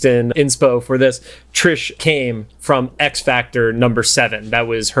Houston inspo for this. Trish came from X Factor number 7. That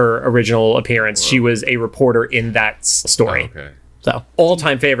was her original appearance. Whoa. She was a reporter in that story. Oh, okay. So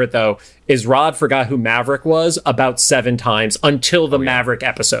all-time favorite, though, is Rod forgot who Maverick was about 7 times until the Maverick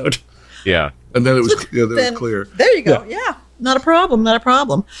episode. Yeah. And then it was clear. There you go. Yeah. Not a problem.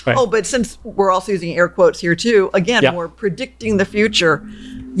 Right. Oh, but since we're also using air quotes here, too, again, we're predicting the future.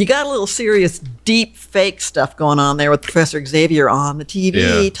 You got a little serious deep fake stuff going on there with Professor Xavier on the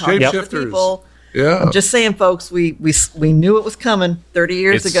TV, talking to people. Yeah. I'm just saying, folks, we knew it was coming 30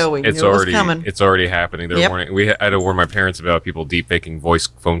 years ago. We knew it was coming. It's already happening. They're warning. I had to warn my parents about people deep faking voice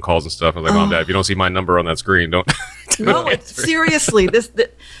phone calls and stuff. I was like, Mom, Dad, if you don't see my number on that screen, don't. No, seriously.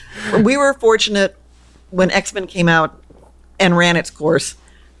 We were fortunate when X-Men came out and ran its course.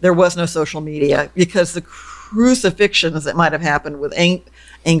 There was no social media because the crucifixions that might have happened with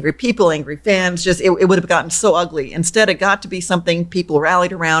angry people, angry fans, just it would have gotten so ugly. Instead, it got to be something people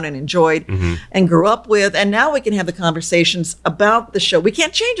rallied around and enjoyed and grew up with. And now we can have the conversations about the show. We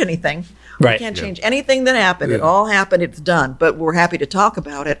can't change anything. Right. We can't change anything that happened. It all happened. It's done. But we're happy to talk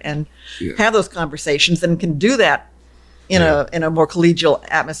about it and have those conversations and can do that in a more collegial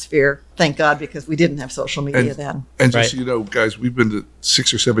atmosphere. Thank God, because we didn't have social media then. And just guys, we've been to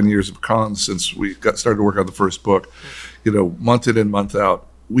 6 or 7 years of cons since we got started to work on the first book. Month in and month out,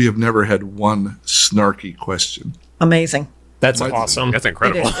 we have never had one snarky question. Amazing. That's awesome. That's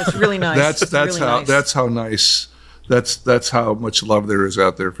incredible. It's really nice. That's how nice. That's how much love there is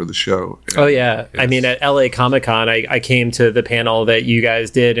out there for the show. Oh yeah. Yes. I mean, at LA Comic-Con, I came to the panel that you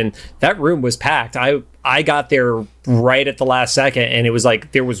guys did, and that room was packed. I got there right at the last second, and it was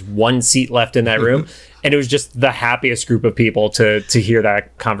like there was one seat left in that room, and it was just the happiest group of people to hear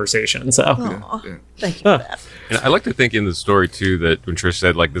that conversation. So thank you for that. And I like to think in the story too that when Trish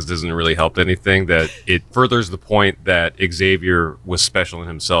said like this doesn't really help anything, that it furthers the point that Xavier was special in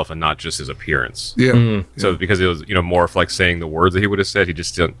himself and not just his appearance. Yeah. Mm-hmm. So because it was more of like saying the words that he would have said, he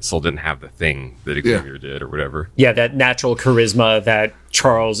just still didn't have the thing that Xavier did or whatever. Yeah, that natural charisma that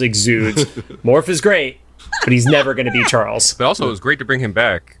Charles exudes. Morph is great, but he's never going to be Charles. But also, it was great to bring him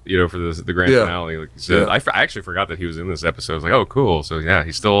back, for the grand finale. Like you said, I actually forgot that he was in this episode. I was like, oh, cool. So yeah,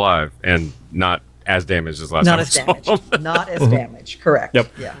 he's still alive and not as damaged as last time. Not as damaged. Correct.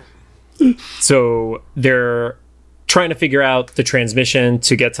 Yep. Yeah. So they're trying to figure out the transmission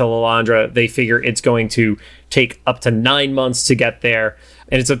to get to Lalandra. They figure it's going to take up to 9 months to get there,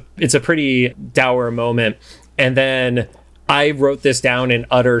 and it's a pretty dour moment. And then I wrote this down in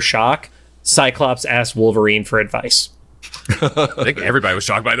utter shock. Cyclops asked Wolverine for advice. I think everybody was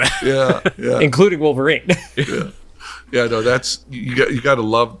shocked by that. Yeah. Including Wolverine. Yeah, no, that's you got to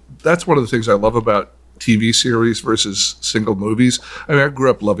love. That's one of the things I love about TV series versus single movies. I mean, I grew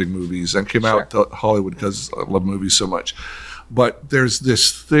up loving movies and came out to Hollywood because I love movies so much. But there's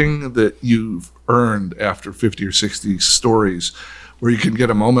this thing that you've earned after 50 or 60 stories where you can get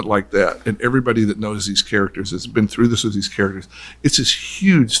a moment like that, and everybody that knows these characters has been through this with these characters. It's this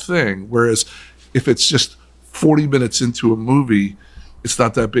huge thing. Whereas if it's just 40 minutes into a movie, it's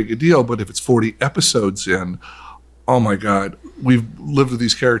not that big a deal. But if it's 40 episodes in, oh my God, we've lived with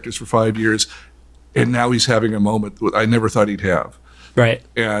these characters for 5 years, and now he's having a moment that I never thought he'd have. Right.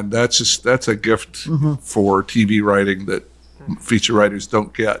 And that's a gift for TV writing that feature writers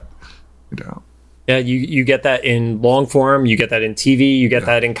don't get, Yeah, you get that in long form, you get that in TV, you get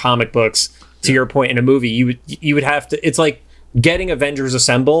that in comic books. To your point, in a movie, you would have to. It's like getting Avengers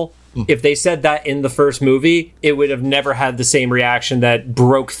Assemble. If they said that in the first movie, it would have never had the same reaction that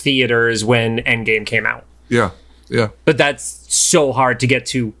broke theaters when Endgame came out. Yeah. Yeah. But that's so hard to get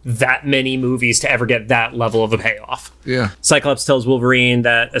to that many movies to ever get that level of a payoff. Yeah. Cyclops tells Wolverine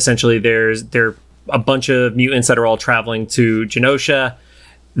that essentially there are a bunch of mutants that are all traveling to Genosha.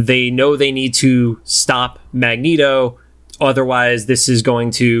 They know they need to stop Magneto. Otherwise, this is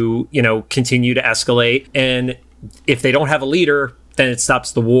going to, continue to escalate. And if they don't have a leader, then it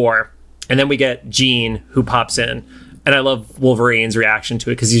stops the war. And then we get Jean, who pops in. And I love Wolverine's reaction to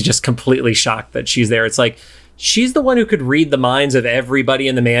it because he's just completely shocked that she's there. It's like, she's the one who could read the minds of everybody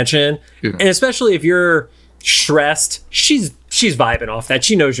in the mansion. Yeah. And especially if you're stressed, she's vibing off that.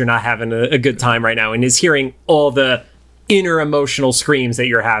 She knows you're not having a good time right now and is hearing all the inner emotional screams that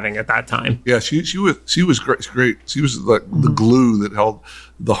you're having at that time. Yeah, she was great. She was like the glue that held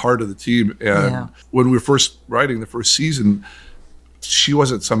the heart of the team. And when we were first writing the first season, she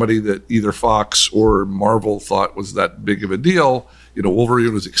wasn't somebody that either Fox or Marvel thought was that big of a deal.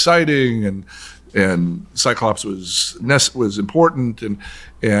 Wolverine was exciting, and Cyclops was important,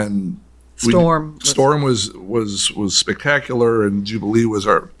 and Storm was spectacular, and Jubilee was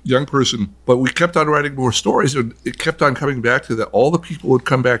our young person. But we kept on writing more stories, and it kept on coming back to that. All the people would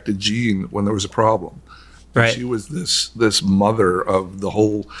come back to Jean when there was a problem. Right. She was this mother of the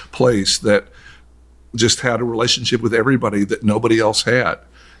whole place that just had a relationship with everybody that nobody else had.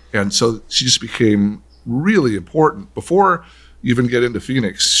 And so she just became really important. Before you even get into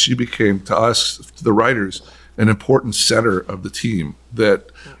Phoenix, she became, to us, to the writers, an important center of the team that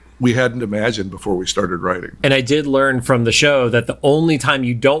we hadn't imagined before we started writing. And I did learn from the show that the only time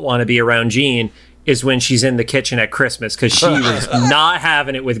you don't want to be around Jean is when she's in the kitchen at Christmas, because she was not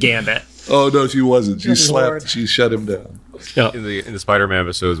having it with Gambit. Oh, no, she wasn't. She slapped, she shut him down. No. In the Spider-Man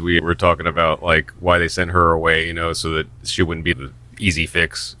episodes, we were talking about like why they sent her away, so that she wouldn't be the easy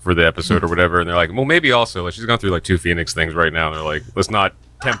fix for the episode or whatever. And they're like, well, maybe also like she's gone through like 2 Phoenix things right now. And they're like, let's not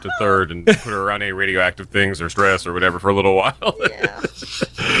tempt a third and put her around any radioactive things or stress or whatever for a little while. Yeah.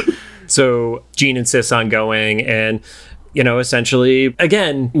 So Jean insists on going, and essentially,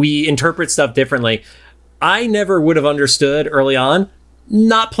 again, we interpret stuff differently. I never would have understood early on,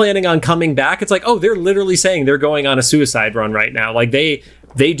 not planning on coming back. It's like, oh, they're literally saying they're going on a suicide run right now. Like they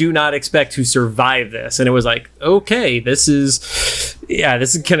do not expect to survive this. And it was like, okay, this is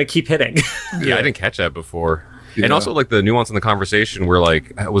going to keep hitting. Yeah, I didn't catch that before. Yeah. And also like the nuance in the conversation where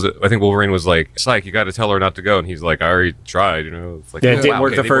like, I think Wolverine was like, Psych, you got to tell her not to go. And he's like, I already tried, It's like, it didn't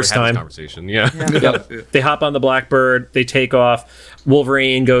work the first time. Conversation. Yeah. They hop on the Blackbird, they take off.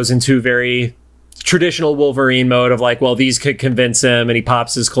 Wolverine goes into very traditional Wolverine mode of like, well, these could convince him, and he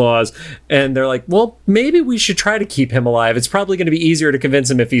pops his claws, and they're like, well, maybe we should try to keep him alive. It's probably going to be easier to convince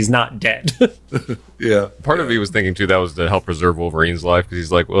him if he's not dead. Yeah. Part of me was thinking too that was to help preserve Wolverine's life, because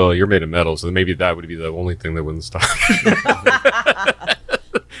he's like, well, you're made of metal, so maybe that would be the only thing that wouldn't stop.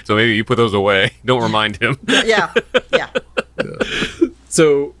 So maybe you put those away. Don't remind him. Yeah.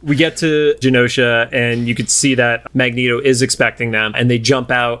 So we get to Genosha, and you could see that Magneto is expecting them, and they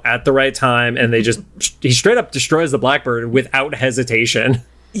jump out at the right time, and he straight up destroys the Blackbird without hesitation.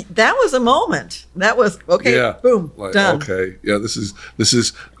 That was a moment. That was okay. Yeah. Boom. Like, done. Okay. Yeah. This is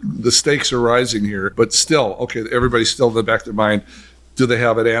the stakes are rising here, but still, okay. Everybody's still in the back of their mind. Do they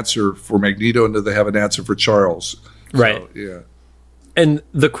have an answer for Magneto, and do they have an answer for Charles? Right. So, yeah. And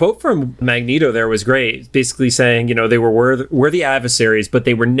the quote from Magneto there was great, basically saying, they were worthy adversaries, but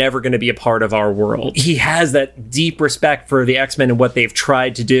they were never going to be a part of our world. He has that deep respect for the X-Men and what they've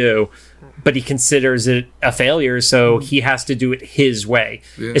tried to do, but he considers it a failure, so he has to do it his way,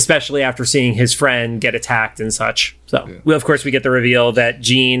 especially after seeing his friend get attacked and such. So, of course, we get the reveal that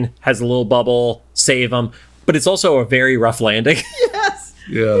Jean has a little bubble, save him, but it's also a very rough landing.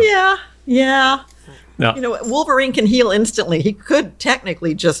 Yes. Yeah. No. Wolverine can heal instantly. He could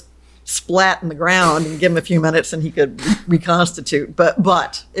technically just splat in the ground and give him a few minutes and he could reconstitute.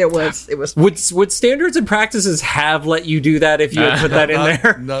 But it was. Would standards and practices have let you do that if you had put that in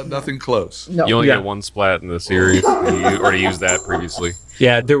there? Nothing close. No. You only get one splat in the series. You already used that previously.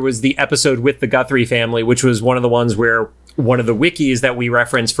 Yeah, there was the episode with the Guthrie family, which was one of the ones where one of the wikis that we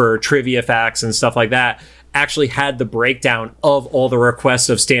reference for trivia facts and stuff like that actually had the breakdown of all the requests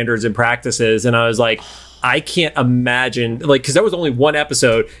of standards and practices. And I was like, I can't imagine, like, because that was only one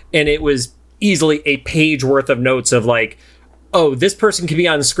episode, and it was easily a page worth of notes of like, oh, this person can be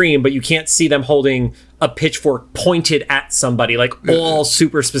on screen, but you can't see them holding a pitchfork pointed at somebody, like all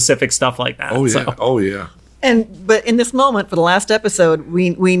super specific stuff like that. Oh, yeah. Oh, yeah. But in this moment, for the last episode,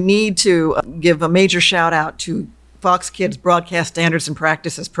 we need to give a major shout out to Fox Kids broadcast standards and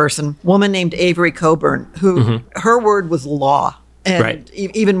practices person, woman named Avery Coburn, who her word was law. And Right.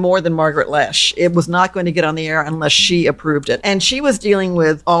 even more than Margaret Lesh. It was not going to get on the air unless she approved it. And she was dealing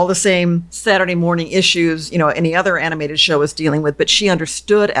with all the same Saturday morning issues, any other animated show was dealing with, but she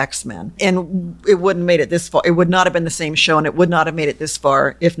understood X-Men. And it wouldn't have made it this far. It would not have been the same show, and it would not have made it this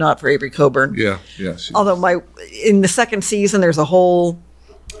far if not for Avery Coburn. Yeah. Although in the second season, there's a whole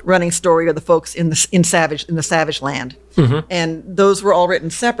running story of the folks in the Savage Land, and those were all written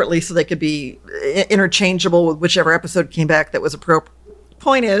separately so they could be interchangeable with whichever episode came back that was appropriate.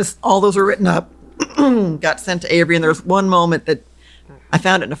 Point is, all those were written up, got sent to Avery, and there's one moment that I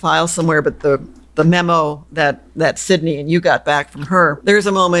found it in a file somewhere, but the memo that Sydney and you got back from her, there's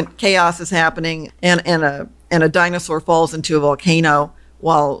a moment, chaos is happening, and a dinosaur falls into a volcano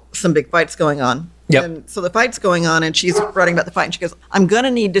while some big fight's going on. Yep. And so the fight's going on, and she's writing about the fight, and she goes, I'm going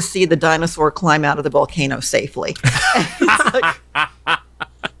to need to see the dinosaur climb out of the volcano safely. It's like,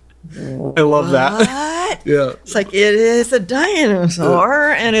 I love that. what? Yeah. It's like, it is a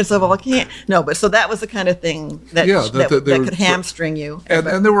dinosaur, and it's a volcano. No, but so that was the kind of thing that could hamstring you.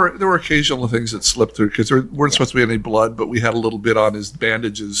 And there were occasional things that slipped through because there weren't supposed to be any blood, but we had a little bit on his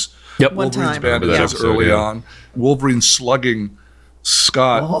bandages. Yep. One Wolverine's time. bandages Episode, early yeah. on. Wolverine slugging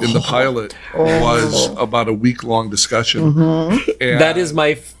Scott in the pilot was about a week-long discussion. And That is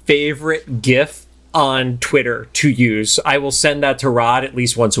my favorite GIF on Twitter to use. I will send that to Rod at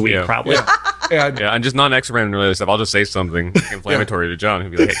least once a week, Yeah. probably. and, Yeah, and just non-X-Men related stuff. I'll just say something inflammatory to John.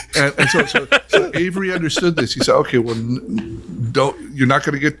 He'll be like, hey. and so Avery understood this. He said, "Okay, well, you're not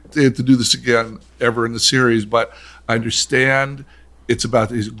going to get to do this again ever in the series, but I understand it's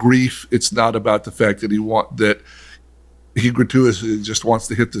about his grief. It's not about the fact that he gratuitously just wants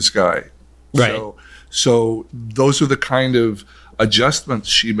to hit this guy." Right. So those are the kind of adjustments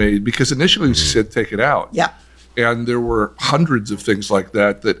she made, because initially she said take it out. Yeah. And there were hundreds of things like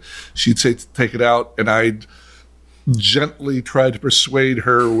that she'd say to take it out, and I'd gently try to persuade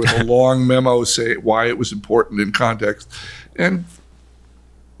her with a long memo, say why it was important in context. And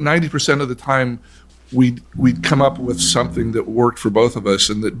 90% of the time, we'd come up with something that worked for both of us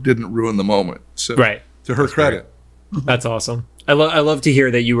and that didn't ruin the moment. So Right. to her credit. That's awesome. I love to hear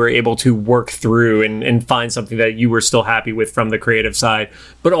that you were able to work through and find something that you were still happy with from the creative side,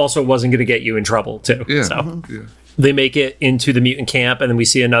 but also wasn't going to get you in trouble too. Yeah. So Yeah. they make it into the mutant camp, and then we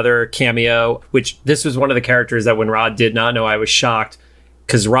see another cameo, which this was one of the characters that when Rod did not know, I was shocked,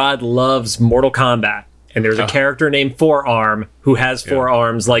 because Rod loves Mortal Kombat. And there's a character named Forearm who has four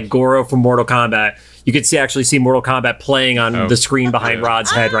arms like Goro from Mortal Kombat. You could actually see Mortal Kombat playing on the screen behind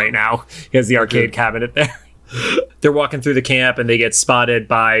Rod's head right now. He has the arcade cabinet there. They're walking through the camp, and they get spotted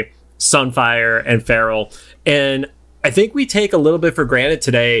by Sunfire and Feral. And I think we take a little bit for granted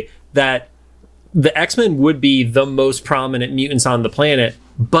today that the X-Men would be the most prominent mutants on the planet,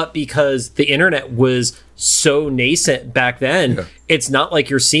 but because the internet was so nascent back then, it's not like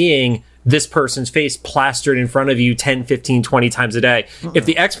you're seeing this person's face plastered in front of you 10, 15, 20 times a day. If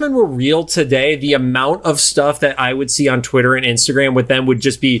the X-Men were real today, the amount of stuff that I would see on Twitter and Instagram with them would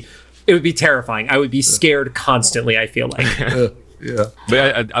just be, it would be terrifying. I would be scared constantly, I feel like. Yeah.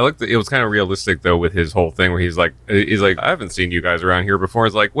 But I looked. It was kind of realistic though with his whole thing where he's like, I haven't seen you guys around here before.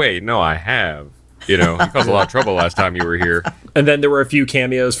 It's like, wait, no, I have. You caused a lot of trouble last time you were here. And then there were a few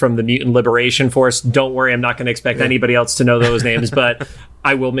cameos from the Mutant Liberation Force. Don't worry, I'm not going to expect anybody else to know those names, but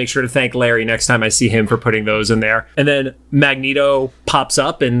I will make sure to thank Larry next time I see him for putting those in there. And then Magneto pops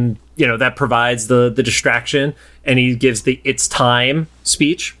up, and that provides the distraction, and he gives the "It's time"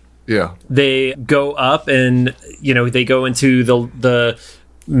 speech. Yeah. They go up, and they go into the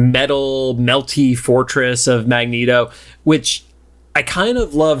metal melty fortress of Magneto, which I kind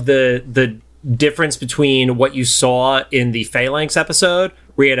of love the difference between what you saw in the Phalanx episode,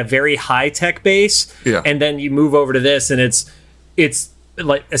 where you had a very high-tech base, and then you move over to this, and it's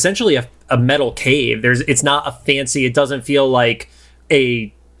like essentially a metal cave. It's not a fancy, it doesn't feel like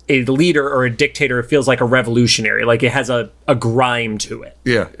a leader or a dictator. It feels like a revolutionary, like it has a grime to it.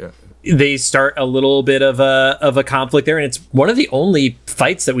 Yeah. They start a little bit of a conflict there, and it's one of the only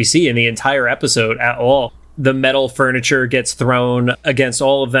fights that we see in the entire episode at all. The metal furniture gets thrown against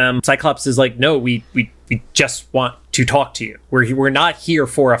all of them. Cyclops is like, no, we just want to talk to you. We're not here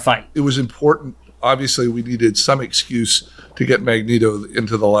for a fight. It was important. Obviously, we needed some excuse to get Magneto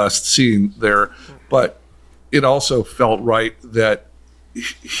into the last scene there, but it also felt right that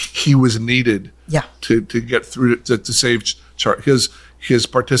he was needed to get through to save Charles. His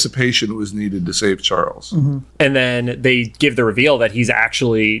participation was needed to save Charles. Mm-hmm. And then they give the reveal that he's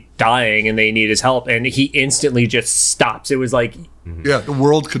actually dying and they need his help, and he instantly just stops. It was like, the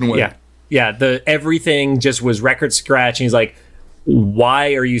world can win. Yeah, everything just was record scratch, and he's like,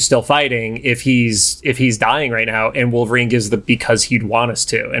 why are you still fighting if he's dying right now? And Wolverine gives the because he'd want us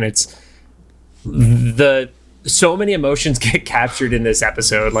to. And it's so many emotions get captured in this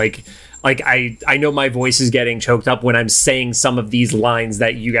episode. Like I know my voice is getting choked up when I'm saying some of these lines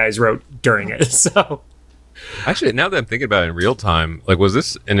that you guys wrote during it. So actually, now that I'm thinking about it in real time, like, was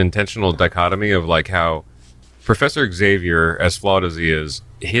this an intentional dichotomy of like how Professor Xavier, as flawed as he is,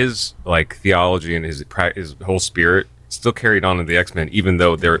 his like theology and his whole spirit still carried on in the X-Men, even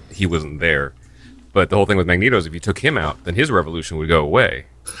though he wasn't there. But the whole thing with Magneto is if you took him out, then his revolution would go away.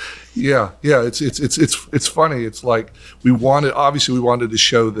 Yeah. It's funny. It's like we wanted to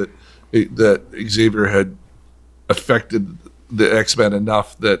show that Xavier had affected the X-Men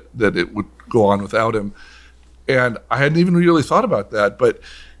enough that it would go on without him. And I hadn't even really thought about that, but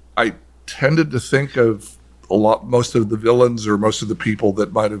I tended to think of most of the villains or most of the people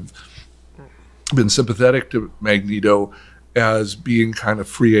that might have been sympathetic to Magneto as being kind of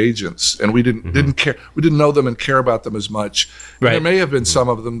free agents, and we didn't care. We didn't know them and care about them as much. Right. There may have been some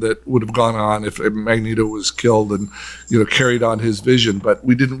of them that would have gone on if Magneto was killed and carried on his vision, but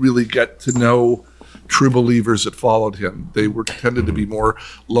we didn't really get to know true believers that followed him. They tended to be more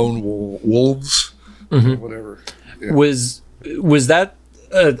lone wolves, whatever. Yeah. Was that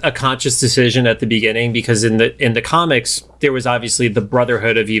a conscious decision at the beginning? Because in the comics there was obviously the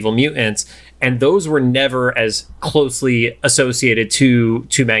Brotherhood of Evil Mutants, and those were never as closely associated to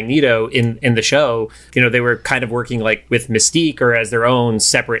Magneto in the show. They were kind of working like with Mystique or as their own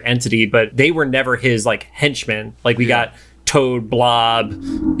separate entity, but they were never his like henchmen. Like we got Toad, Blob,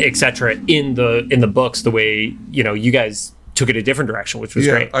 etc. in the books, the way you guys took it a different direction, which was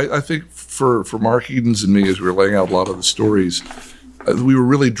great. I think for Mark Edens and me, as we were laying out a lot of the stories, we were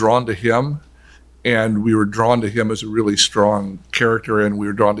really drawn to him, and we were drawn to him as a really strong character, and we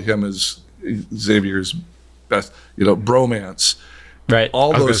were drawn to him as Xavier's best, bromance. Right.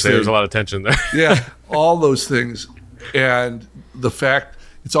 All those things. There's a lot of tension there. Yeah, all those things, and the fact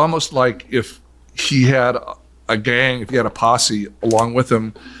it's almost like if he had a gang, if he had a posse along with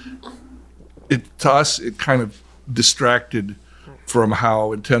him, to us it kind of distracted from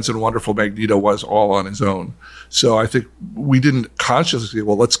how intense and wonderful Magneto was all on his own. So I think we didn't consciously say,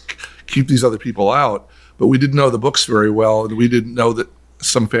 well, let's keep these other people out, but we didn't know the books very well, and we didn't know that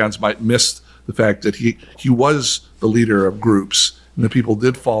some fans might miss the fact that he was the leader of groups, and the people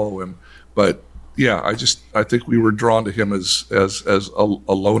did follow him. But yeah, I think we were drawn to him as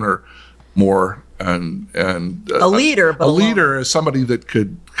a loner more, and a leader, but a leader as somebody that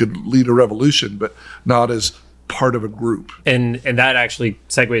could lead a revolution, but not as part of a group. And that actually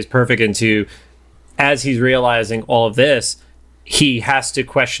segues perfect into, as he's realizing all of this, he has to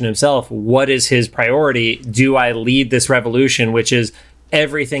question himself, what is his priority? Do I lead this revolution, which is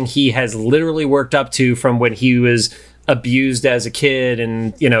everything he has literally worked up to from when he was abused as a kid?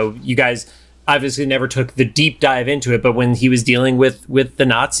 And you guys obviously never took the deep dive into it, but when he was dealing with the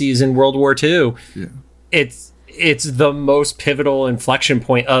Nazis in World War II, it's the most pivotal inflection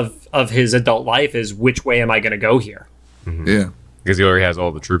point of his adult life, is which way am I going to go here? Mm-hmm. Yeah. Because he already has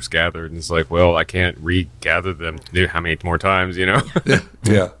all the troops gathered, and it's like, well, I can't regather them how many more times, Yeah.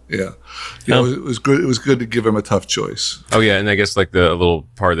 It was good. It was good to give him a tough choice. Oh yeah, and I guess like the little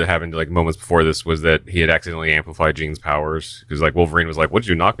part that happened like moments before this was that he had accidentally amplified Jean's powers, because like Wolverine was like, "What did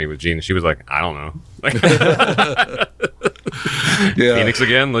you knock me with, Jean?" And she was like, "I don't know." Like, Phoenix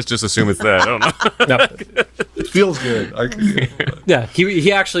again? Let's just assume it's that. I don't know. No. It feels good. Yeah,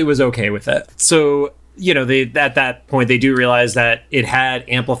 he actually was okay with it. So at that point, they do realize that it had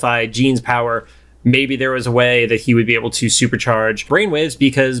amplified Jean's power. Maybe there was a way that he would be able to supercharge brainwaves,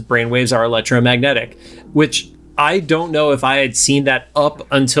 because brainwaves are electromagnetic, which I don't know if I had seen that up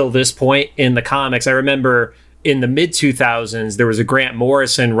until this point in the comics. I remember in the mid-2000s, there was a Grant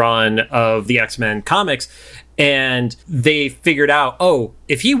Morrison run of the X-Men comics, and they figured out,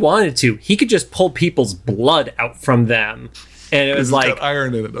 if he wanted to, he could just pull people's blood out from them. And it was like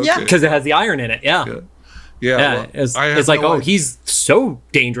iron in it. Okay. Yeah, because it has the iron in it. Yeah. Well, it's like, he's so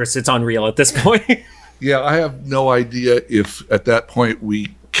dangerous, it's unreal at this point. Yeah, I have no idea if at that point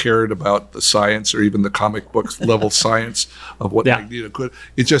we cared about the science or even the comic books level science of what Magneto could.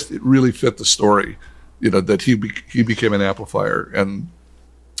 It really fit the story, that he became an amplifier, and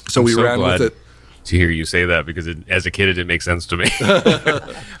so we ran with it. To hear you say that, because as a kid it didn't make sense to me.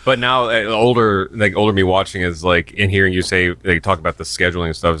 But now older me watching is like, and hearing you say, they talk about the scheduling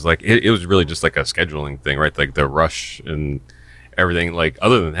and stuff, is like it was really just like a scheduling thing, right? Like the rush and everything. Like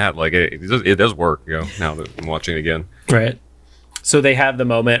other than that, like it does work, now that I'm watching it again. Right. So they have the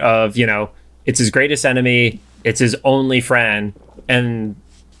moment of, it's his greatest enemy, it's his only friend, and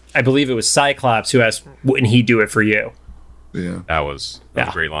I believe it was Cyclops who asked, wouldn't he do it for you? Yeah. That was a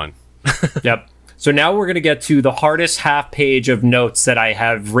great line. Yep. So now we're going to get to the hardest half page of notes that I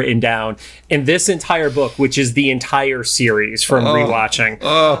have written down in this entire book, which is the entire series from rewatching.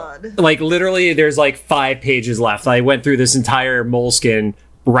 Like literally there's like 5 pages left. I went through this entire moleskin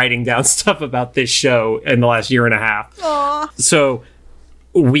writing down stuff about this show in the last year and a half. So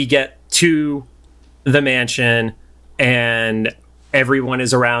we get to the mansion and everyone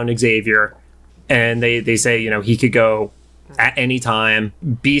is around Xavier and they say, you know, he could go at any time.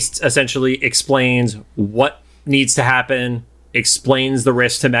 Beast essentially explains what needs to happen, explains the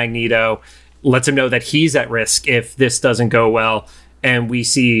risk to Magneto, lets him know that he's at risk if this doesn't go well, and we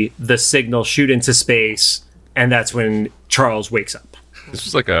see the signal shoot into space, and that's when Charles wakes up. This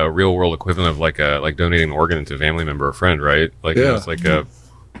was like a real world equivalent of like donating an organ to a family member or friend, right? Like it's like you're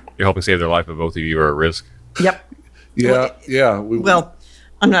helping save their life, but both of you are at risk. Yep. Yeah. Well,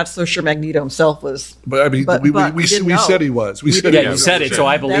 I'm not so sure Magneto himself was. But I mean, we said he was. We said you said it, so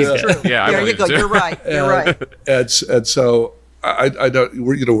I believe That's it. true. Yeah, there you go. You're right. You're right. And so I don't.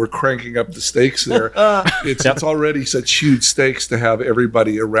 We're cranking up the stakes there. It's already such huge stakes to have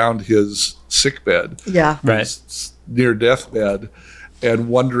everybody around his sick bed. Yeah. Right. His near death bed, and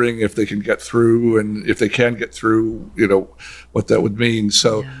wondering if they can get through, and if they can get through, you know, what that would mean.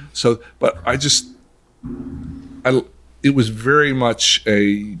 But it was very much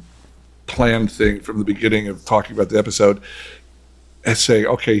a planned thing from the beginning of talking about the episode, and saying,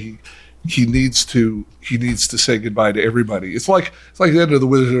 okay, he needs to say goodbye to everybody. It's like the end of the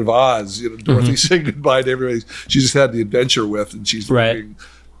Wizard of Oz. You know, Dorothy saying goodbye to everybody she just had the adventure with, and she's looking,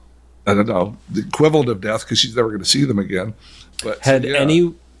 I don't know, the equivalent of death because she's never going to see them again. But had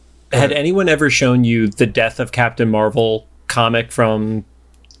anyone ever shown you the Death of Captain Marvel comic from?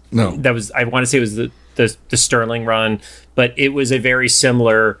 No, that was, I want to say it was the Sterling run, but it was a very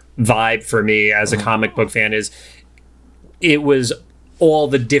similar vibe for me as a comic book fan. It was all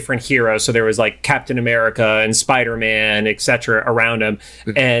the different heroes, so there was like Captain America and Spider-Man, etc. around him,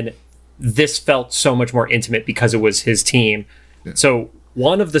 and this felt so much more intimate because it was his team. So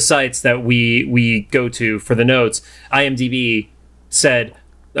one of the sites that we go to for the notes, IMDb, said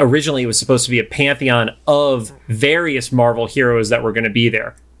originally it was supposed to be a pantheon of various Marvel heroes that were going to be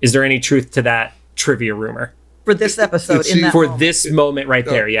there. Is there any truth to that trivia rumor For this episode, this moment right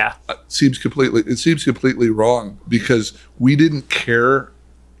there? Yeah, it seems completely wrong because we didn't care.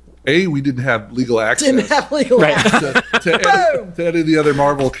 We didn't have legal access to any of the other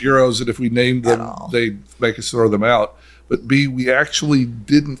Marvel heroes, and if we named them, they'd make us throw them out. But B, we actually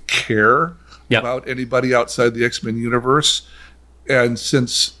didn't care about anybody outside the X-Men universe. And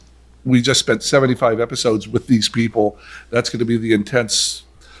since we just spent 75 episodes with these people, that's going to be the intense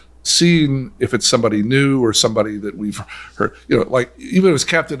scene. If it's somebody new or somebody that we've heard, you know, like even if it was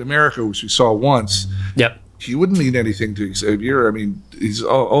Captain America, which we saw once, he wouldn't mean anything to Xavier. I mean, he's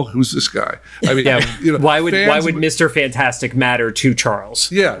who's this guy? I mean, you know, why would Mr. Fantastic matter to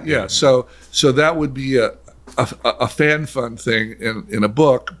Charles? Yeah. So that would be a fan fun thing in a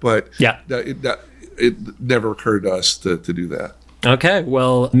book, but it never occurred to us to do that. Okay,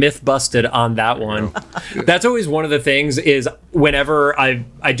 well, myth busted on that one. That's always one of the things is whenever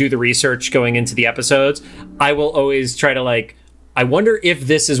I do the research going into the episodes, I will always try to I wonder if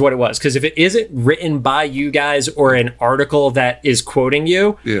this is what it was. Because if it isn't written by you guys or an article that is quoting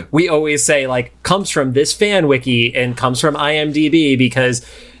you, we always say comes from this fan wiki and comes from IMDb because,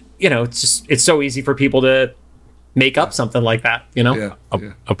 you know, it's so easy for people to make up something like that, you know?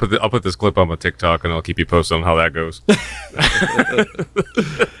 I'll put this clip on my TikTok and I'll keep you posted on how that goes.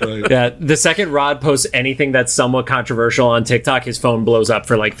 Yeah, the second Rod posts anything that's somewhat controversial on TikTok, his phone blows up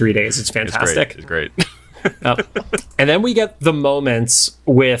for 3 days. It's fantastic. It's great. And then we get the moments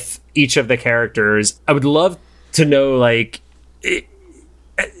with each of the characters. I would love to know,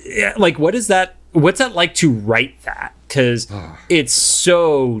 what is that? What's that like to write that? Because it's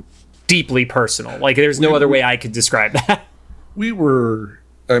so deeply personal. There's no other way I could describe that. We were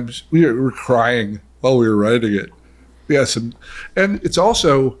crying while we were writing it. Yes, and it's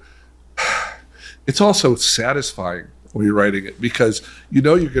also satisfying when you're writing it because you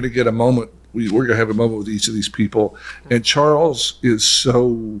know you're going to get a moment. We're going to have a moment with each of these people, and Charles is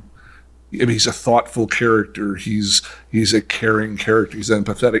so. I mean, he's a thoughtful character. He's a caring character. He's an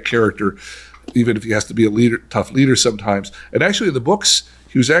empathetic character, even if he has to be a tough leader sometimes. And actually, in the books,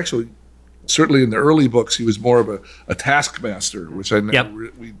 he was actually. Certainly in the early books, he was more of a taskmaster, which I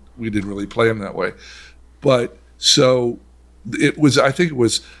never we didn't really play him that way. But so I think it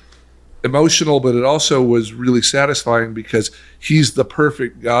was emotional, but it also was really satisfying because he's the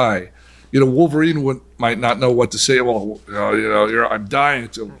perfect guy. Wolverine might not know what to say. Well, I'm dying.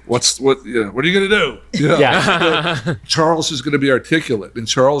 So what are you going to do? Yeah. Charles is going to be articulate, and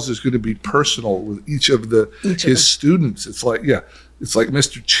Charles is going to be personal with each of his students. It's like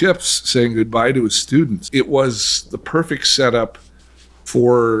Mr. Chips saying goodbye to his students. It was the perfect setup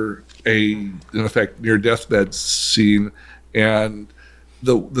for in effect, near deathbed scene, and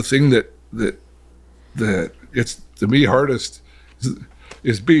the thing that gets to me hardest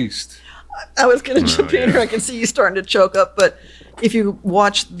is Beast. I was going to jump in here. I can see you starting to choke up, but if you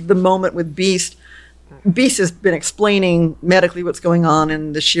watch the moment with Beast has been explaining medically what's going on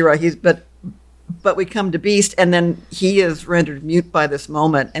in the She-Ra. But we come to Beast, and then he is rendered mute by this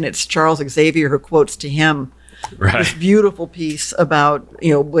moment, and it's Charles Xavier who quotes to him this beautiful piece about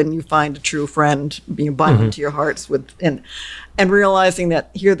when you find a true friend, bind them to your hearts and realizing that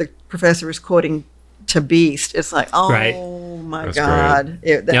here the professor is quoting to Beast. It's like, my That's God.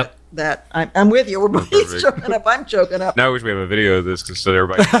 I'm with you. We're both choking up. I'm choking up. Now I wish we have a video of this because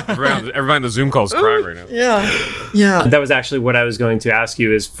everybody in the Zoom call is crying right now. Yeah. That was actually what I was going to ask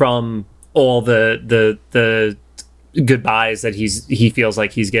you, is from all the goodbyes that he feels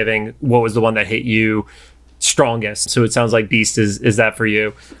like he's giving, what was the one that hit you strongest? So it sounds like Beast is that for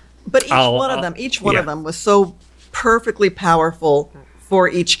you. But each one of them was so perfectly powerful for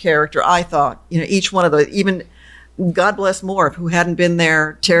each character. I thought, each one of those, even God bless Morph, who hadn't been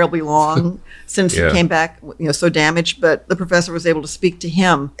there terribly long since he came back, so damaged, but the professor was able to speak to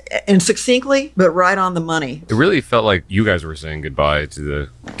him and succinctly, but right on the money. It really felt like you guys were saying goodbye to the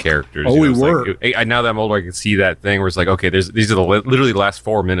characters. Oh, we were. Now that I'm older, I can see that thing where it's like, okay, these are literally the last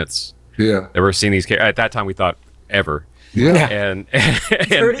 4 minutes. Yeah. That we're seeing these characters. At that time, we thought ever. Yeah. And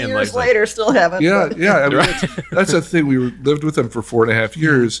 30 years later, still haven't. Yeah, yeah. I mean, that's the thing. We lived with them for 4.5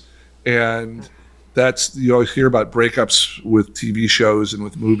 years, and you always hear about breakups with TV shows and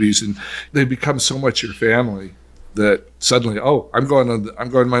with movies, and they become so much your family that suddenly, I'm going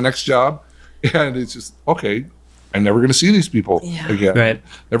to my next job, and it's just, okay, I'm never going to see these people again. Right.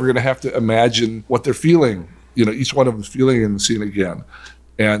 Never going to have to imagine what they're feeling. Each one of them feeling in the scene again.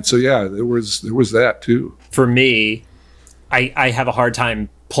 And so, there was that too. For me, I have a hard time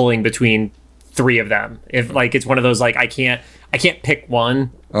pulling between three of them. If it's one of those, I can't pick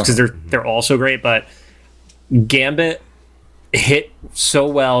one because they're all so great, but Gambit hit so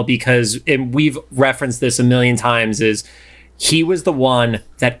well because, and we've referenced this a million times, is he was the one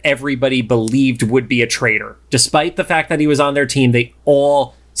that everybody believed would be a traitor. Despite the fact that he was on their team, they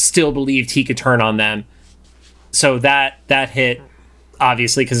all still believed he could turn on them. So that hit,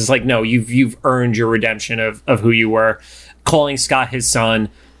 obviously, because it's like, no, you've earned your redemption of who you were. Calling Scott his son.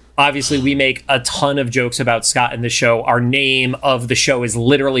 Obviously, we make a ton of jokes about Scott in the show. Our name of the show is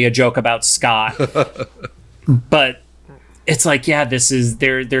literally a joke about Scott. But it's like,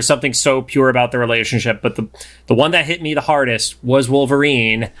 there's something so pure about the relationship. But the one that hit me the hardest was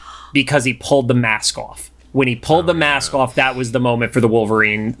Wolverine, because he pulled the mask off. When he pulled the mask off, that was the moment for the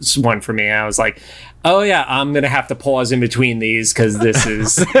Wolverine one for me. I was like, oh yeah, I'm going to have to pause in between these because this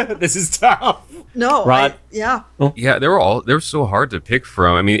is tough. No, Rod? Yeah, they were so hard to pick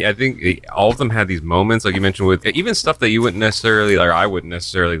from. I mean, I think all of them had these moments, like you mentioned, with even stuff that you wouldn't necessarily, or I wouldn't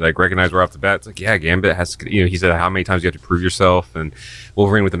necessarily recognize right off the bat. It's like, Gambit has to, he said how many times you have to prove yourself, and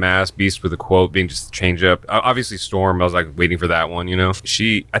Wolverine with the mask, Beast with a quote being just change up. Obviously, Storm, I was waiting for that one.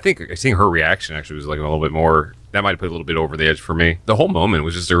 I think seeing her reaction actually was a little bit more. That might have put a little bit over the edge for me. The whole moment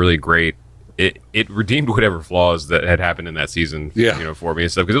was just a really great. It redeemed whatever flaws that had happened in that season, for me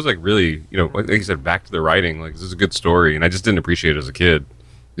and stuff. Because it was really, like you said, back to the writing. This is a good story, and I just didn't appreciate it as a kid.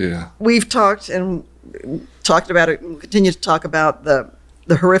 Yeah, we've talked about it. We'll continue to talk about the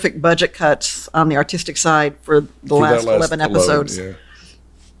horrific budget cuts on the artistic side for the last 11 episodes. Yeah.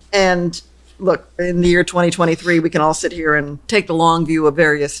 And look, in the year 2023, we can all sit here and take the long view of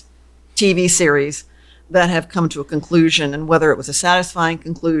various TV series that have come to a conclusion, and whether it was a satisfying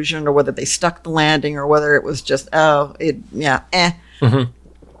conclusion or whether they stuck the landing or whether it was just,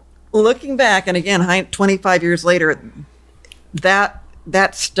 Looking back, and again, 25 years later, that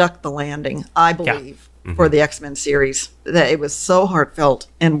stuck the landing, I believe, for the X-Men series. That it was so heartfelt,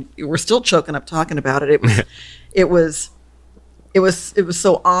 and we're still choking up talking about it. It was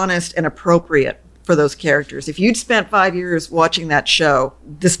so honest and appropriate for those characters. If you'd spent 5 years watching that show,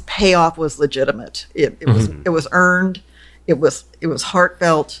 this payoff was legitimate. It was earned. It was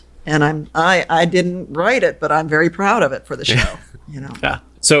heartfelt, and I didn't write it, but I'm very proud of it for the show. Yeah.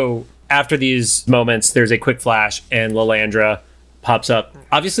 So after these moments, there's a quick flash, and Lilandra pops up.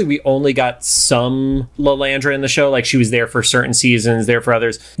 Obviously, we only got some Lilandra in the show. She was there for certain seasons, there for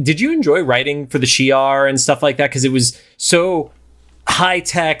others. Did you enjoy writing for the Shi'ar and stuff like that? Because it was so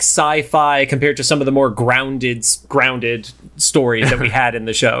high-tech sci-fi compared to some of the more grounded stories that we had in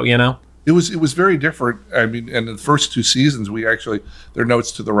the show, you know? It was very different. I mean, and in the first 2 seasons, we actually, their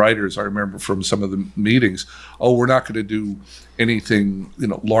notes to the writers, I remember from some of the meetings, oh, we're not going to do anything,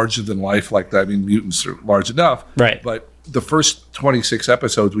 larger than life like that. I mean, mutants are large enough. Right. But the first 26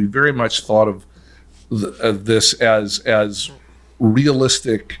 episodes, we very much thought of this as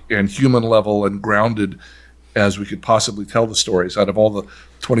realistic and human level and grounded as we could possibly tell the stories. Out of all the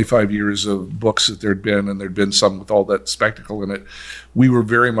 25 years of books that there'd been, and there'd been some with all that spectacle in it, we were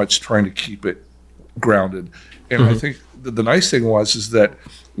very much trying to keep it grounded. And I think the nice thing is that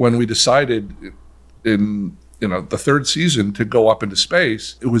when we decided in the third season to go up into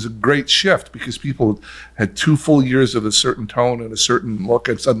space, it was a great shift because people had 2 full years of a certain tone and a certain look,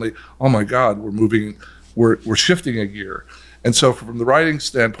 and suddenly, oh my God, we're shifting a gear. And so from the writing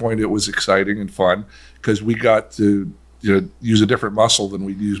standpoint, it was exciting and fun because we got to use a different muscle than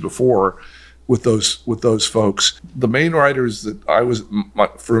we'd used before with those folks. The main writers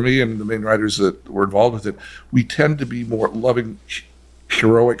for me and the main writers that were involved with it, we tend to be more loving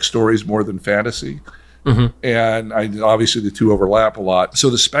heroic stories more than fantasy. And obviously the two overlap a lot.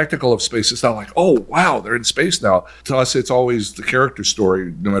 So the spectacle of space is not like, oh, wow, they're in space now. To us, it's always the character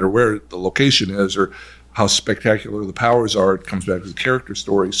story, no matter where the location is or how spectacular the powers are. It comes back to the character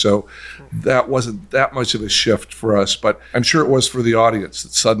story. So that wasn't that much of a shift for us, but I'm sure it was for the audience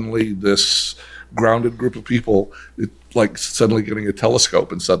that suddenly this grounded group of people, like suddenly getting a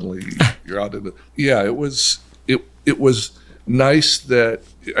telescope and suddenly you're out in it. Yeah, it was nice that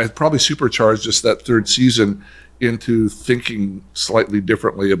I probably supercharged just that third season into thinking slightly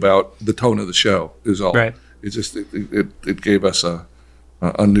differently about the tone of the show is all. Right. It just it gave us a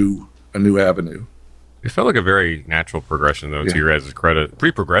new avenue. It felt like a very natural progression, though, to your guys' credit.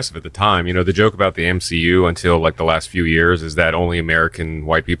 Pretty progressive at the time. The joke about the MCU until, like, the last few years is that only American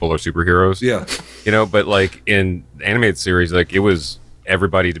white people are superheroes. Yeah. But, like, in the animated series, like, it was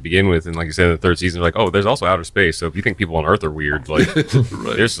everybody to begin with. And, like you said, in the third season, like, oh, there's also outer space. So if you think people on Earth are weird, like,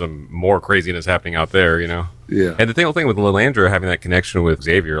 right. There's some more craziness happening out there, Yeah. And the whole thing with Lilandra having that connection with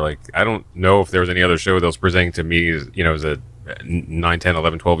Xavier, like, I don't know if there was any other show that was presenting to me, as a 9, 10,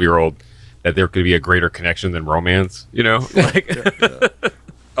 11, 12-year-old, that there could be a greater connection than romance, like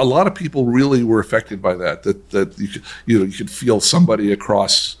a lot of people really were affected by that you could feel somebody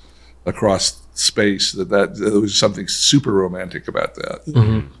across space that there was something super romantic about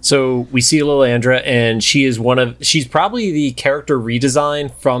that. So we see Lilandra, and she's probably the character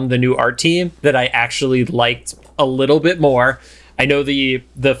redesign from the new art team that I actually liked a little bit more. I know the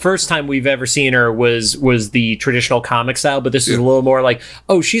first time we've ever seen her was the traditional comic style, but this is a little more like,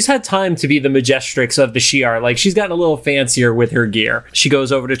 oh, she's had time to be the Majestrix of the Shi'ar. Like, she's gotten a little fancier with her gear. She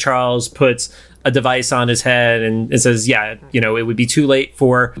goes over to Charles, puts a device on his head, and it says, it would be too late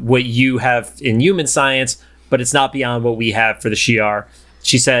for what you have in human science, but it's not beyond what we have for the Shi'ar.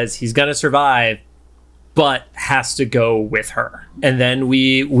 She says he's going to survive, but has to go with her. And then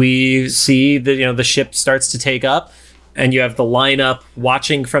we see that, the ship starts to take up, and you have the lineup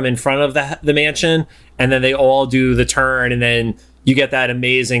watching from in front of the mansion, and then they all do the turn, and then you get that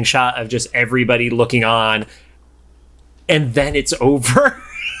amazing shot of just everybody looking on, and then it's over.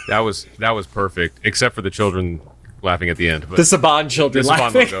 That was perfect, except for the children laughing at the end. But the Saban children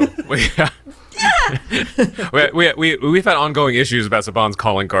laughing. We've had ongoing issues about Saban's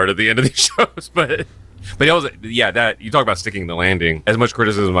calling card at the end of these shows, but it was, that you talk about sticking the landing. As much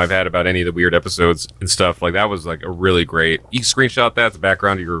criticism I've had about any of the weird episodes and stuff, like that was like a really great. You screenshot that, the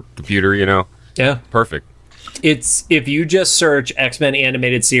background of your computer, Yeah, perfect. It's, if you just search X-Men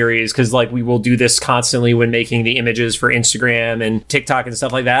animated series, because like we will do this constantly when making the images for Instagram and TikTok and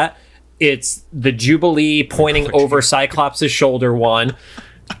stuff like that. It's the Jubilee pointing over Cyclops' shoulder one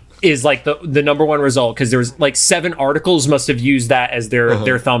is like the number one result, because there's like 7 articles must have used that as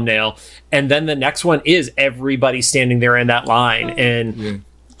their thumbnail, and then the next one is everybody standing there in that line. And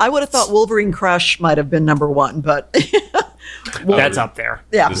I would have thought Wolverine Crush might have been number 1, but that's up there.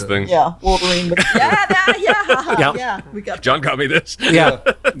 Yeah, this thing. Yeah, Wolverine. Yeah. We got John got me this. Yeah,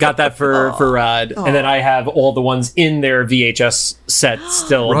 got that for Rod, and then I have all the ones in their VHS set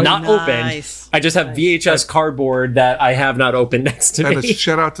still not opened. I just have VHS cardboard that I have not opened next to and me. A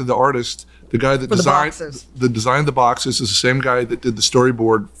shout out to the artist, the guy that designed the boxes is the same guy that did the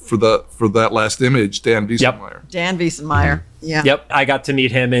storyboard for that last image, Dan Wiesenmeyer. Yep. Dan Wiesenmeyer. Yeah. Yep, I got to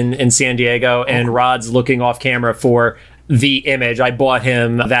meet him in San Diego, and Rod's looking off camera for the image. I bought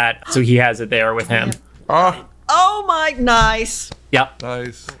him that, so he has it there with him. Oh my, nice. Yep.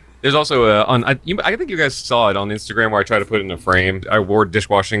 Nice. There's also I think you guys saw it on Instagram where I tried to put it in a frame. I wore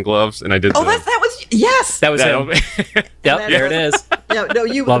dishwashing gloves and I did. Oh, that was yes. That was him. Yep, there it is. Yeah, no,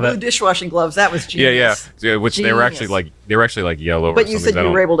 you with blue dishwashing gloves. That was genius. Yeah. Which genius. they were actually like yellow. But you said you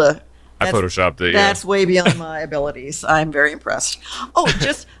were able to. I photoshopped it. That's way beyond my abilities. I'm very impressed. Oh,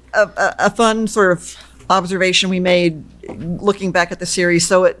 just a fun sort of observation we made looking back at the series.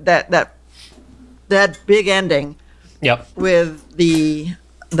 So that big ending. Yep. With the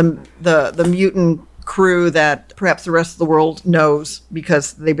mutant crew that perhaps the rest of the world knows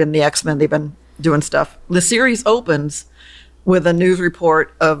because they've been the X-Men, they've been doing stuff. The series opens with a news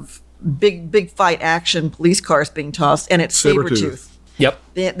report of big fight action, police cars being tossed, and it's Sabretooth. Yep.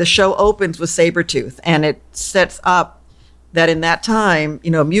 The show opens with Sabretooth, and it sets up that in that time,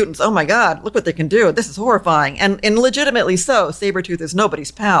 mutants, oh my God, look what they can do. This is horrifying. And legitimately so. Sabretooth is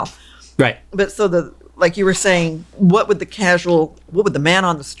nobody's pal. Right. But so like you were saying, what would the man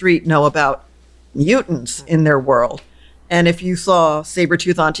on the street know about mutants in their world? And if you saw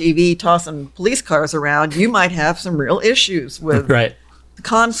Sabretooth on TV tossing police cars around, you might have some real issues with the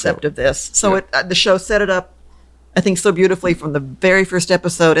concept of this. So the show set it up, I think, so beautifully from the very first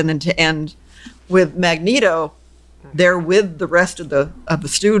episode, and then to end with Magneto there with the rest of the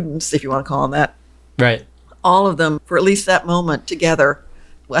students, if you want to call them that. Right. All of them for at least that moment together.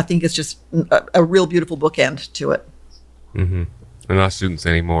 I think it's just a real beautiful bookend to it. Mm-hmm. They're not students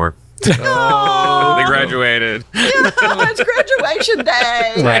anymore. They graduated. It's graduation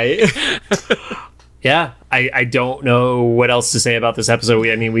day. Right. Yeah. I don't know what else to say about this episode.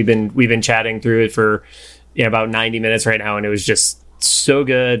 We've been chatting through it for about 90 minutes right now, and it was just so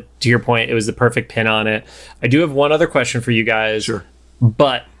good. To your point, it was the perfect pin on it. I do have one other question for you guys. Sure.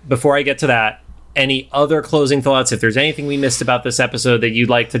 But before I get to that, any other closing thoughts? If there's anything we missed about this episode that you'd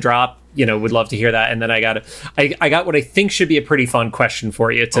like to drop, would love to hear that. And then I got what I think should be a pretty fun question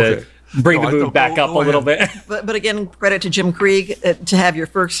for you to bring the mood back up a little bit. But again, credit to Jim Krieg to have your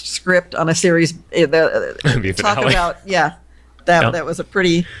first script on a series. Talk about that was a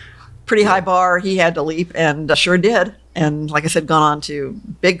pretty high bar he had to leap, and sure did. And like I said, gone on to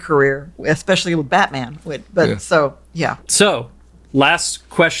big career, especially with Batman. So last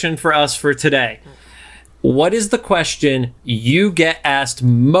question for us for today. What is the question you get asked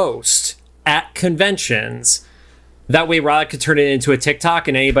most at conventions? That way Rod could turn it into a TikTok,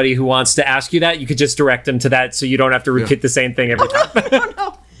 and anybody who wants to ask you that, you could just direct them to that so you don't have to repeat the same thing every time.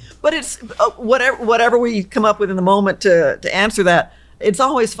 No. But it's whatever we come up with in the moment to answer that. It's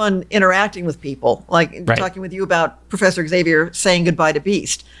always fun interacting with people, like talking with you about Professor Xavier saying goodbye to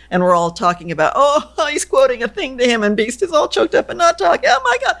Beast. And we're all talking about, he's quoting a thing to him and Beast is all choked up and not talking. Oh,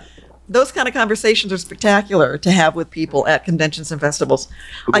 my God. Those kind of conversations are spectacular to have with people at conventions and festivals.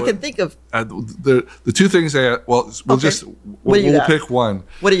 I can think of... the two things we'll pick one.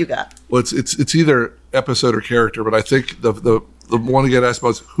 What do you got? Well, it's either episode or character, but I think the one to get asked about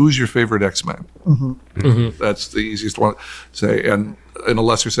is, who's your favorite X-Men? Mm-hmm. Mm-hmm. That's the easiest one to say. And in a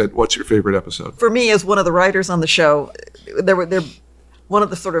lesser said, what's your favorite episode? For me, as one of the writers on the show, they're one of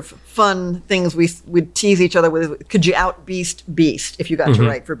the sort of fun things we'd tease each other with, could you out Beast if you got to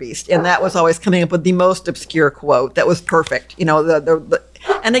write for Beast? And that was always coming up with the most obscure quote that was perfect.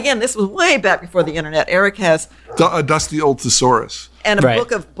 And again, this was way back before the internet. Eric has a dusty old thesaurus. And a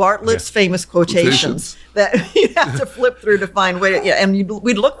book of Bartlett's famous quotations that you'd have to flip through to find and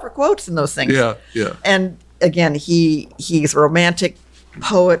we'd look for quotes in those things. Yeah. And again, he's a romantic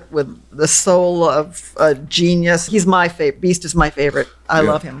poet with the soul of a genius. He's my favorite. Beast is my favorite. I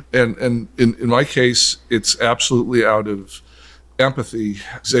love him. And in my case, it's absolutely out of empathy.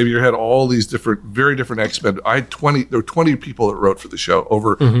 Xavier had all these very different X-Men. There were 20 people that wrote for the show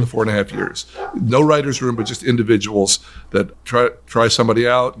over the 4.5 years. No writer's room, but just individuals that try somebody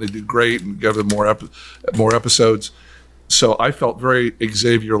out, and they do great and give them more episodes. So I felt very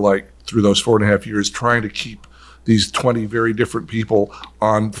Xavier-like through those 4.5 years, trying to keep these 20 very different people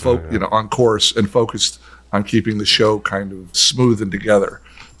on course and focused on keeping the show kind of smooth and together.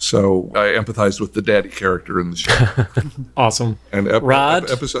 So I empathized with the daddy character in the show. Awesome. And Rod?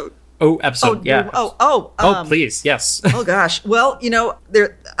 episode. Oh, episode. Yeah. Please. Yes. Oh gosh. Well,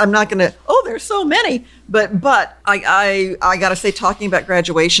 I'm not going to. there's so many, but I got to say, talking about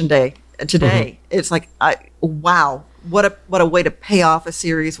graduation day today, it's like, wow, what a way to pay off a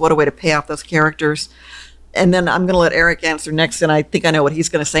series. What a way to pay off those characters. And then I'm going to let Eric answer next, and I think I know what he's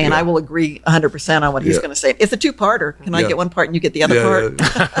going to say, and I will agree 100% on what he's going to say. It's a two-parter. Can I get one part and you get the other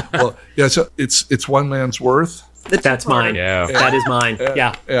part? Well, so it's one man's worth. That's mine. Yeah. That is mine.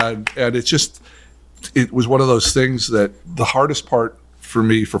 Yeah. And it was one of those things that the hardest part for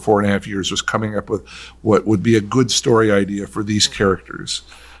me for 4.5 years was coming up with what would be a good story idea for these characters.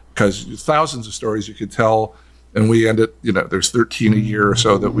 because thousands of stories you could tell. And we end it, there's 13 a year or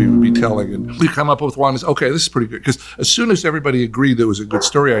so that we would be telling. And we come up with one is, okay, this is pretty good. Because as soon as everybody agreed there was a good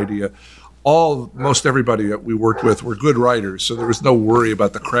story idea, most everybody that we worked with were good writers. So there was no worry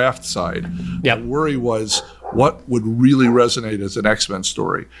about the craft side. Yep. The worry was what would really resonate as an X-Men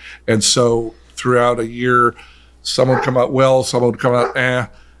story. And so throughout a year, some would come out well, some would come out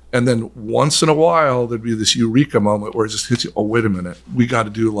and then once in a while, there'd be this eureka moment where it just hits you, oh, wait a minute. We got to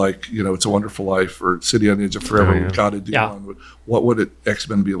do It's a Wonderful Life or City on the Edge of Forever. We got to do one. What would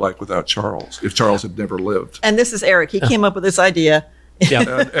X-Men be like without Charles, if Charles had never lived? And this is Eric. He came up with this idea.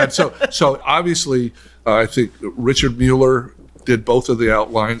 Yeah. and so obviously, I think Richard Mueller did both of the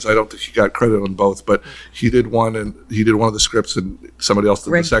outlines. I don't think he got credit on both, but he did one, and he did one of the scripts, and somebody else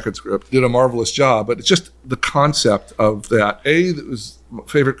did the second script. Did a marvelous job, but it's just the concept of that. A, that was my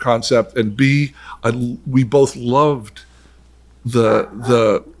favorite concept, and B, we both loved the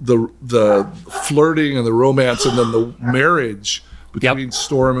flirting and the romance, and then the marriage between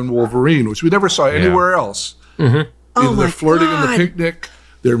Storm and Wolverine, which we never saw anywhere else. Mm-hmm. They're flirting in the picnic.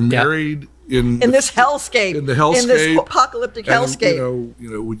 They're married. In this hellscape. In the hellscape. In this apocalyptic hellscape.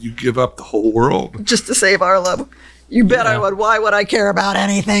 Would you give up the whole world? Just to save our love. You bet I would. Why would I care about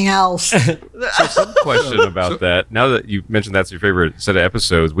anything else? So some question about that. Now that you mentioned that's your favorite set of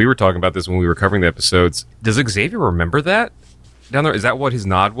episodes, we were talking about this when we were covering the episodes. Does Xavier remember that? Down there, is that what his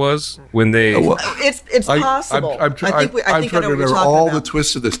nod was when they? It's possible. I'm trying to remember all the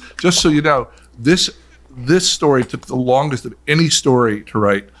twists of this. Just so you know, this story took the longest of any story to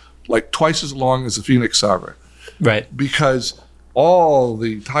write. Like twice as long as the Phoenix Saga. Right. Because all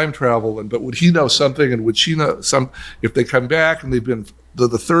the time travel, but would he know something, and would she know some, if they come back and they've been the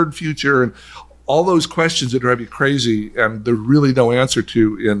third future, and all those questions that drive you crazy, and there's really no answer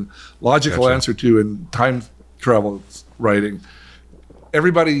to answer to in time travel writing.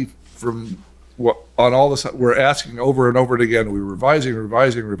 Everybody from on all this, we're asking over and over again, we're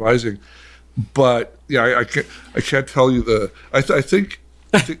revising. But I can't tell you I think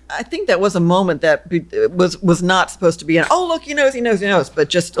that was a moment that was not supposed to be an, oh, look, he knows, but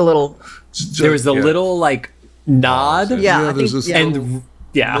just a little. There was a little nod. Yeah, there's this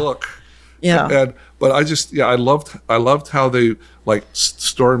look. Yeah. But I loved how they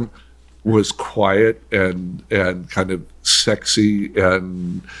Storm was quiet and kind of sexy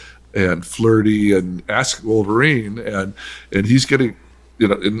and flirty and asked Wolverine and he's getting.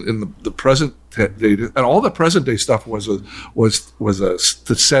 In the present day, and all the present day stuff was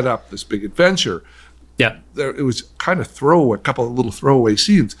to set up this big adventure. Yeah, it was kind of a couple of little throwaway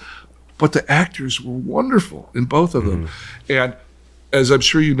scenes, but the actors were wonderful in both of them. And as I'm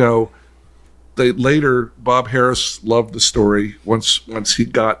sure you know, Bob Harris loved the story once he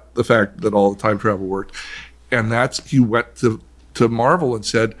got the fact that all the time travel worked, and he went to Marvel and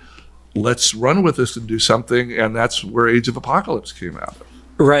said, let's run with this and do something, and that's where Age of Apocalypse came out of.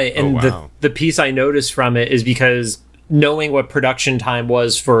 Right, and the piece I noticed from it is because knowing what production time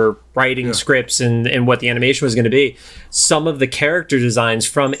was for writing scripts and what the animation was going to be, some of the character designs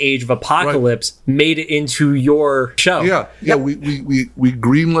from Age of Apocalypse made it into your show. Yeah. We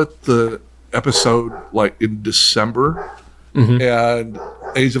greenlit the episode in December, and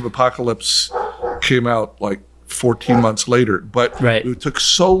Age of Apocalypse came out 14 months later. But it took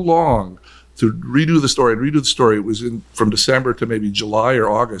so long to redo the story. It was from December to maybe July or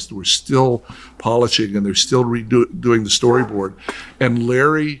August. We're still polishing, and they're still doing the storyboard. And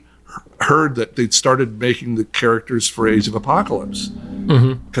Larry heard that they'd started making the characters for Age of Apocalypse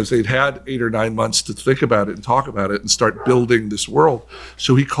because they'd had 8 or 9 months to think about it and talk about it and start building this world.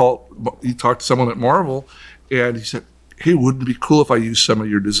 So he talked to someone at Marvel, and he said, hey, wouldn't it be cool if I used some of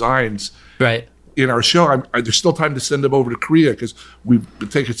your designs in our show? There's still time to send them over to Korea because we've been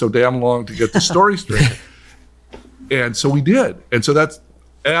taking so damn long to get the story straight. And so we did. And so that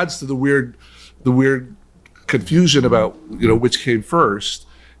adds to the weird confusion about, which came first.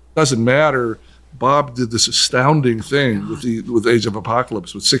 Doesn't matter. Bob did this astounding thing with Age of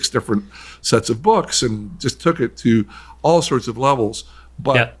Apocalypse with 6 different sets of books and just took it to all sorts of levels.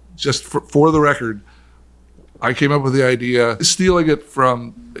 But just for the record, I came up with the idea, stealing it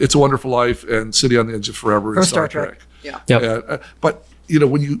from It's a Wonderful Life and City on the Edge of Forever and Star Trek. Yeah. Yep. But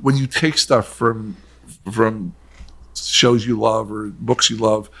when you take stuff from shows you love or books you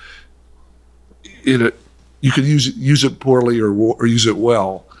love, you can use it poorly or use it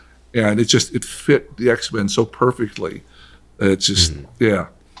well, and it fit the X-Men so perfectly. It's just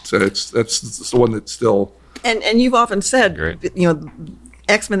So that's the one that's still. And you've often said,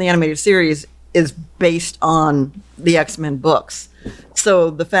 X-Men the animated series is based on the X-Men books. So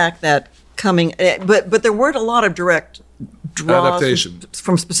the fact that but there weren't a lot of direct draws Adaptation.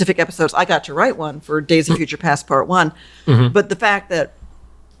 from specific episodes. I got to write one for Days of Future Past Part 1. But the fact that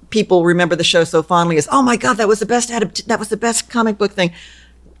people remember the show so fondly is, oh my God, that was the best comic book thing.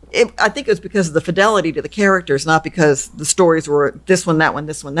 I think it was because of the fidelity to the characters, not because the stories were this one, that one,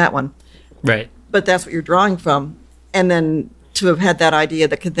 this one, that one. Right. But that's what you're drawing from. And then to have had that idea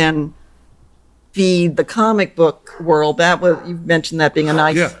that could then feed the comic book world, you mentioned that being a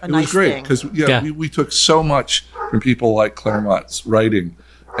nice it was great because we took so much from people like Claremont's writing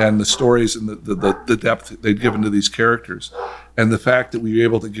and the stories and the depth they'd given to these characters, and the fact that we were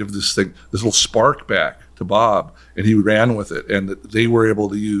able to give this little spark back to Bob, and he ran with it, and that they were able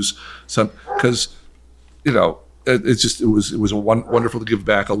to use some, because it was wonderful to give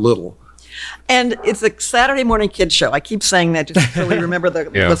back a little. And it's a Saturday morning kids show. I keep saying that just to really remember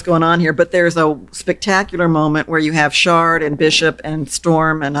what's going on here. But there's a spectacular moment where you have Shard and Bishop and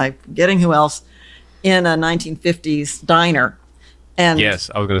Storm and I'm forgetting who else in a 1950s diner. And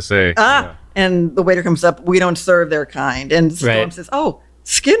yes, I was going to say. And the waiter comes up, we don't serve their kind. And Storm says, oh,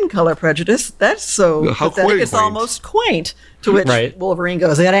 skin color prejudice. That's so pathetic. Quaint. It's almost quaint. To which Wolverine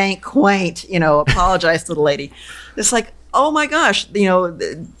goes, it ain't quaint. Apologize to the lady. It's like, oh my gosh,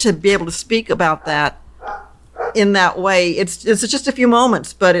 to be able to speak about that in that way, it's just a few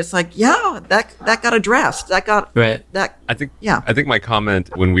moments, but it's like, that got addressed. That got that. I think my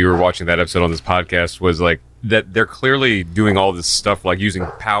comment when we were watching that episode on this podcast was like that they're clearly doing all this stuff, like using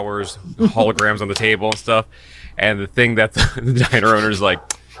powers, holograms on the table and stuff. And the thing that the diner owner's like,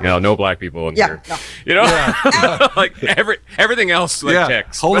 no black people in here. No. Like everything else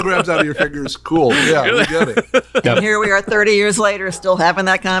checks. Holograms out of your fingers, cool. Yeah, we get it. And here we are 30 years later still having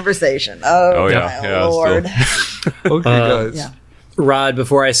that conversation. Oh my Lord. Okay, guys. Yeah. Rod,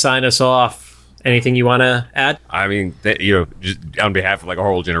 before I sign us off, anything you want to add? I mean, just on behalf of like our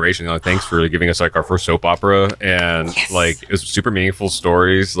whole generation, thanks for giving us like our first soap opera, and like it was super meaningful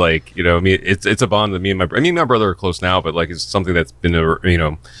stories. Like it's a bond that me and my brother are close now, but like it's something that's been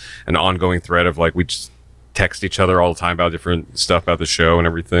an ongoing thread of like we just text each other all the time about different stuff about the show and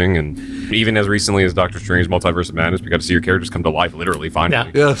everything. And even as recently as Doctor Strange Multiverse of Madness, we got to see your characters come to life literally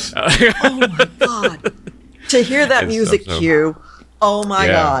finally. Yeah. Yes. Oh my God. To hear that music cue. Oh my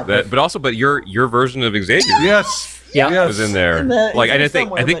God! But your version of Xavier, was in there. Like, and I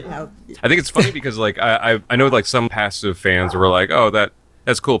think it's funny because like I know like some passive fans were like, oh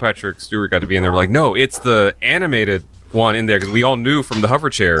that's cool, Patrick Stewart got to be in there. We're like, no, it's the animated one in there because we all knew from the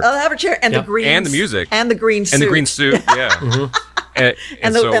hover chair. Oh, the hover chair and the green and the music and the green suit yeah.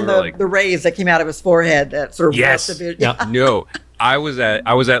 And the rays that came out of his forehead that sort of No. I was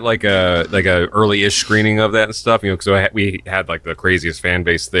at like a early-ish screening of that and stuff, because we had like the craziest fan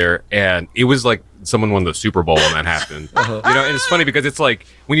base there, and it was like someone won the Super Bowl when that happened. And it's funny because it's like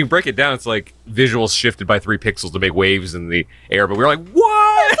when you break it down, it's like visuals shifted by 3 pixels to make waves in the air, but we were like,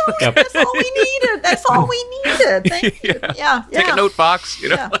 what? That's all we needed. That's all we needed. Thank you. Yeah. Take a note, Fox.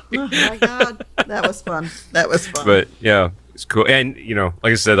 Yeah. Oh my God, that was fun. But yeah. It's cool. And,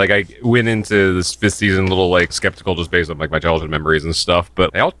 like I said, like I went into this 5th season a little like skeptical just based on like my childhood memories and stuff,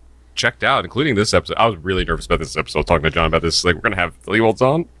 but they all checked out, including this episode. I was really nervous about this episode, talking to John about this. Like, we're going to have the Lewalds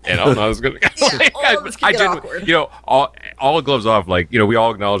on, and I don't know how this is going to I didn't, all the gloves off, like, we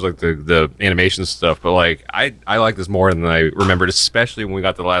all acknowledge like the animation stuff, but like, I like this more than I remembered, especially when we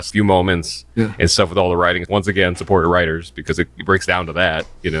got the last few moments and stuff with all the writing. Once again, support your writers because it breaks down to that,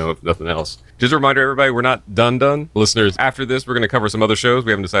 if nothing else. Just a reminder, everybody, we're not done. Listeners, after this, we're going to cover some other shows.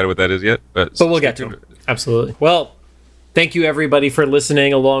 We haven't decided what that is yet, but we'll get to them. Absolutely. Well, thank you, everybody, for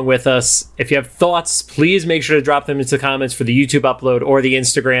listening along with us. If you have thoughts, please make sure to drop them into the comments for the YouTube upload or the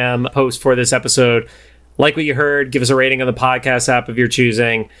Instagram post for this episode. Like what you heard, give us a rating on the podcast app of your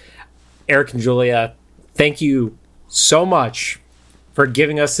choosing. Eric and Julia, thank you so much for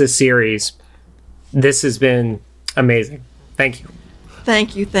giving us this series. This has been amazing. Thank you.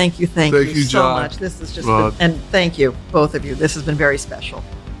 Thank you so much. This has just been, and thank you, both of you. This has been very special.